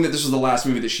knowing that this was the last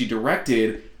movie that she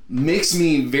directed makes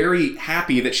me very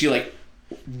happy that she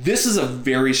this is a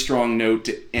very strong note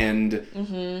to end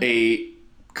a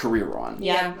career on.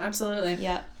 Yeah, absolutely.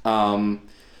 Yeah.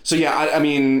 So yeah, I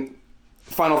mean,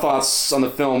 final thoughts on the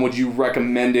film. Would you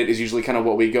recommend it? Is usually kind of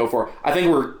what we go for. I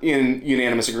think we're in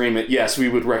unanimous agreement. Yes, we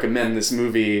would recommend this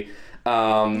movie.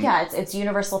 Yeah, it's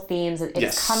universal themes.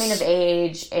 It's coming of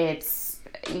age. It's,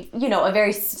 you know, a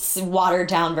very watered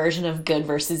down version of good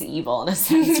versus evil in a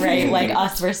sense, right? Like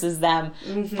us versus them.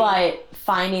 But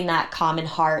finding that common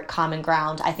heart, common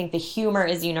ground. I think the humor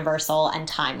is universal and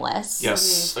timeless.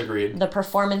 Yes, agreed. The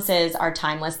performances are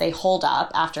timeless. They hold up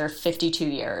after 52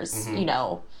 years. You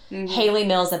know, Hayley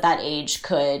Mills at that age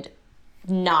could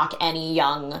knock any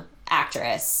young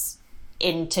actress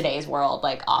in today's world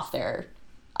like off their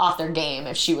game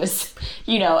if she was,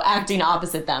 you know, acting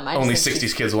opposite them. Only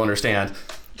 60s kids will understand.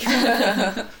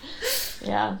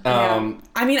 Yeah.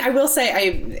 I mean, I will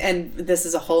say, and this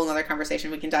is a whole other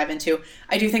conversation we can dive into.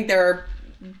 I do think there are,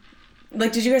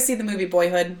 like, did you guys see the movie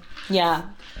Boyhood? Yeah.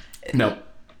 No.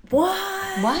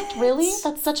 What? Really?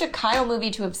 That's such a Kyle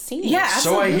movie to have seen. Yeah,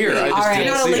 absolutely. So I hear. I just All didn't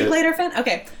You're not a see it. Linklater fan?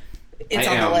 Okay. It's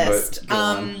I on am, the list. but go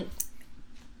on.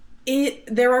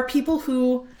 There are people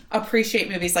who appreciate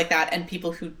movies like that and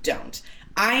people who don't.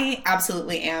 I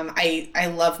absolutely am.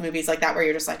 I love movies like that where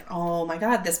you're just like, oh my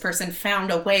God, this person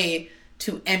found a way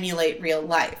to emulate real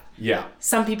life. Yeah.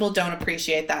 Some people don't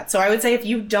appreciate that. So I would say if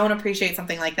you don't appreciate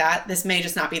something like that, this may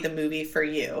just not be the movie for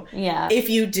you. Yeah. If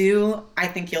you do, I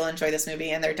think you'll enjoy this movie,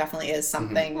 and there definitely is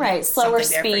something Right, slower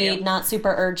something there for you. speed, not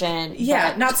super urgent. Yeah,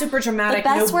 but not super dramatic. the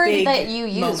best no word big that you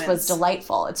used was moments.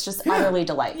 delightful. It's just utterly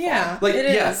delightful. Yeah, Like, it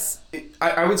is.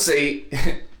 I would say,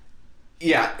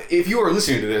 yeah, if you are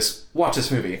listening to this, watch this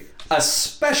movie.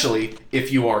 Especially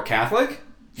if you are Catholic.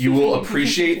 You will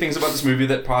appreciate things about this movie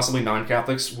that possibly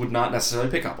non-Catholics would not necessarily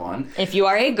pick up on. If you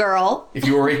are a girl. If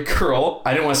you are a girl,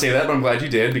 I didn't want to say that, but I'm glad you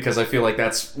did because I feel like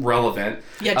that's relevant.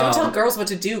 Yeah, don't tell girls what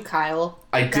to do, Kyle.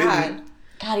 I God. didn't.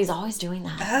 God, he's always doing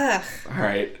that. Ugh. All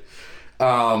right.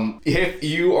 If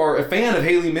you are a fan of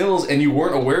Hayley Mills and you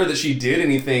weren't aware that she did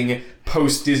anything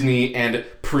post Disney and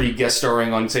pre guest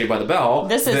starring on Saved by the Bell,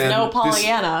 This is then no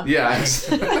Pollyanna.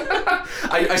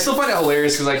 I still find it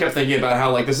hilarious because I kept thinking about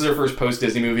how like this is her first post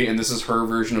Disney movie and this is her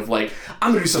version of like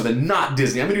I'm gonna do something not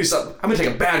Disney. I'm gonna take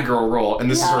a bad girl role and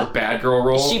this is her bad girl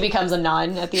role. She becomes a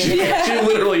nun at the end of the day. She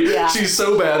literally Yeah. she's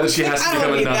so bad that she has to I become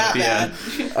don't a need nun at that the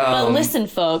bad. end. But listen,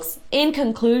 folks, in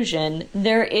conclusion,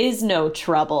 there is no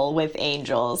trouble with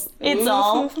angels. It's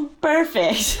all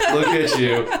perfect. Look at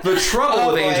you. The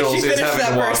trouble with boy, angels she is finished having that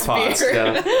to wash first pots. beer.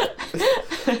 Yeah.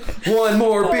 One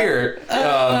more beer. No, I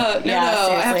have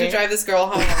to seriously. drive this girl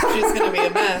home. She's gonna be a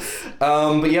mess.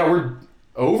 But yeah, we're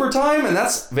overtime, and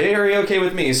that's very okay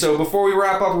with me. So before we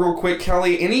wrap up real quick,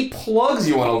 Kelly, any plugs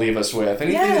you want to leave us with?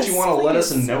 Anything that you Yes, want to let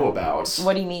us please. know about?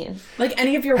 What do you mean? Like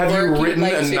any of your Have work you you'd written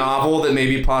like a to... novel that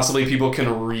maybe possibly people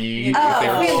can read if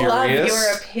they're we curious? love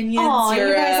your opinions. Oh, your,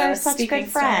 you guys are such speaking good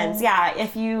friends. style. Yeah,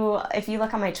 if you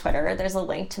look on my Twitter, there's a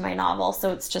link to my novel.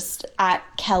 So it's just at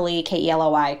Kelly, Kelly,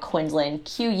 Quindlen,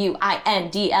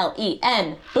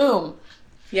 Quindlen. Boom.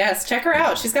 Yes, check her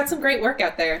out. She's got some great work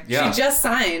out there. Yeah. She just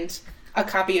signed a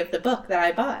copy of the book that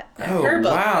I bought. Oh, Her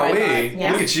book wow. that I Hey, bought.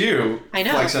 Yeah. look at you. I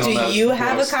know. flexing Do on that you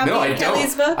have a books. copy No, I of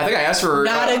Kelly's don't. book? I think I asked her.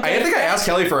 Not a I good think I friend? asked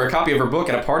Kelly for a copy of her book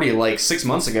at a party like 6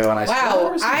 months ago, and I still never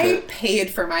Wow, received I it. paid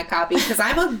for my copy because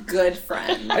I'm a good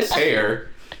friend. I'd pay her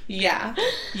Yeah,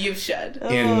 you should.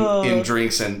 in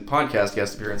drinks and podcast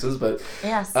guest appearances, but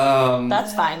Yes. um,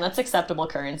 That's fine. That's acceptable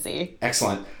currency.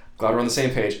 excellent. Glad we're on the same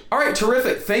page. All right,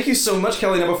 terrific. Thank you so much,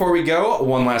 Kelly. Now, before we go,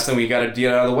 one last thing we got to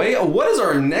get out of the way. What is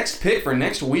our next pick for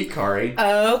next week, Kari?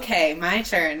 Okay, my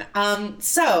turn.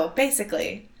 So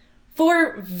basically,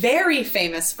 four very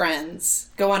famous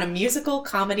friends go on a musical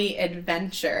comedy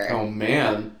adventure. Oh,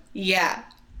 man. Yeah.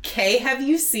 Kay, have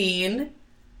you seen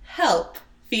Help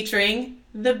featuring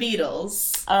the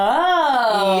Beatles?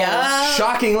 Oh. Yeah.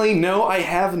 Shockingly, no, I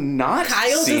have not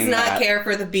Kyle seen does not that. care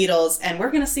for the Beatles, and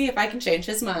we're gonna see if I can change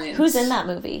his mind. Who's in that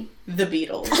movie? The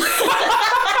Beatles.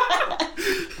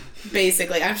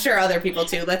 Basically, I'm sure other people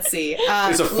too. Let's see.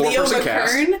 It's a Leo four-person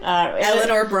cast. McKern,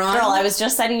 Eleanor Braun. Girl, I was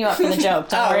just setting you up for the joke.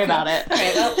 Don't worry about it.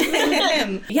 Okay,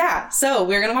 well, yeah, so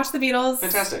we're gonna watch the Beatles.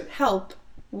 Fantastic. Help.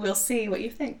 We'll see what you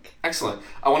think. Excellent.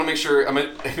 I want to make sure, I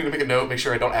need to make a note, make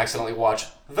sure I don't accidentally watch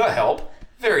The Help.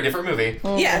 Very different movie.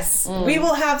 Yes, we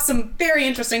will have some very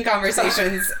interesting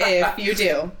conversations if you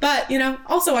do. But,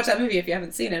 also watch that movie if you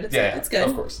haven't seen it. It's good.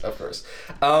 Of course.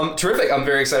 Terrific. I'm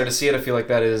very excited to see it. I feel like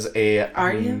that is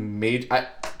Are you?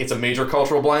 It's a major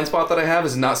cultural blind spot that I have,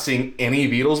 is not seeing any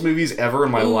Beatles movies ever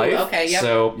in my life. okay, yep.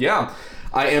 So, yeah.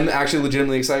 I am actually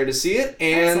legitimately excited to see it,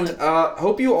 and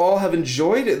hope you all have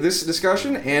enjoyed this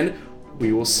discussion, and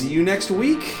we will see you next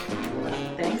week.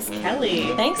 Thanks, Kelly.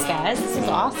 Thanks, guys. This was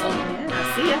awesome.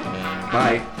 Yeah, see ya.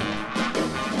 Bye.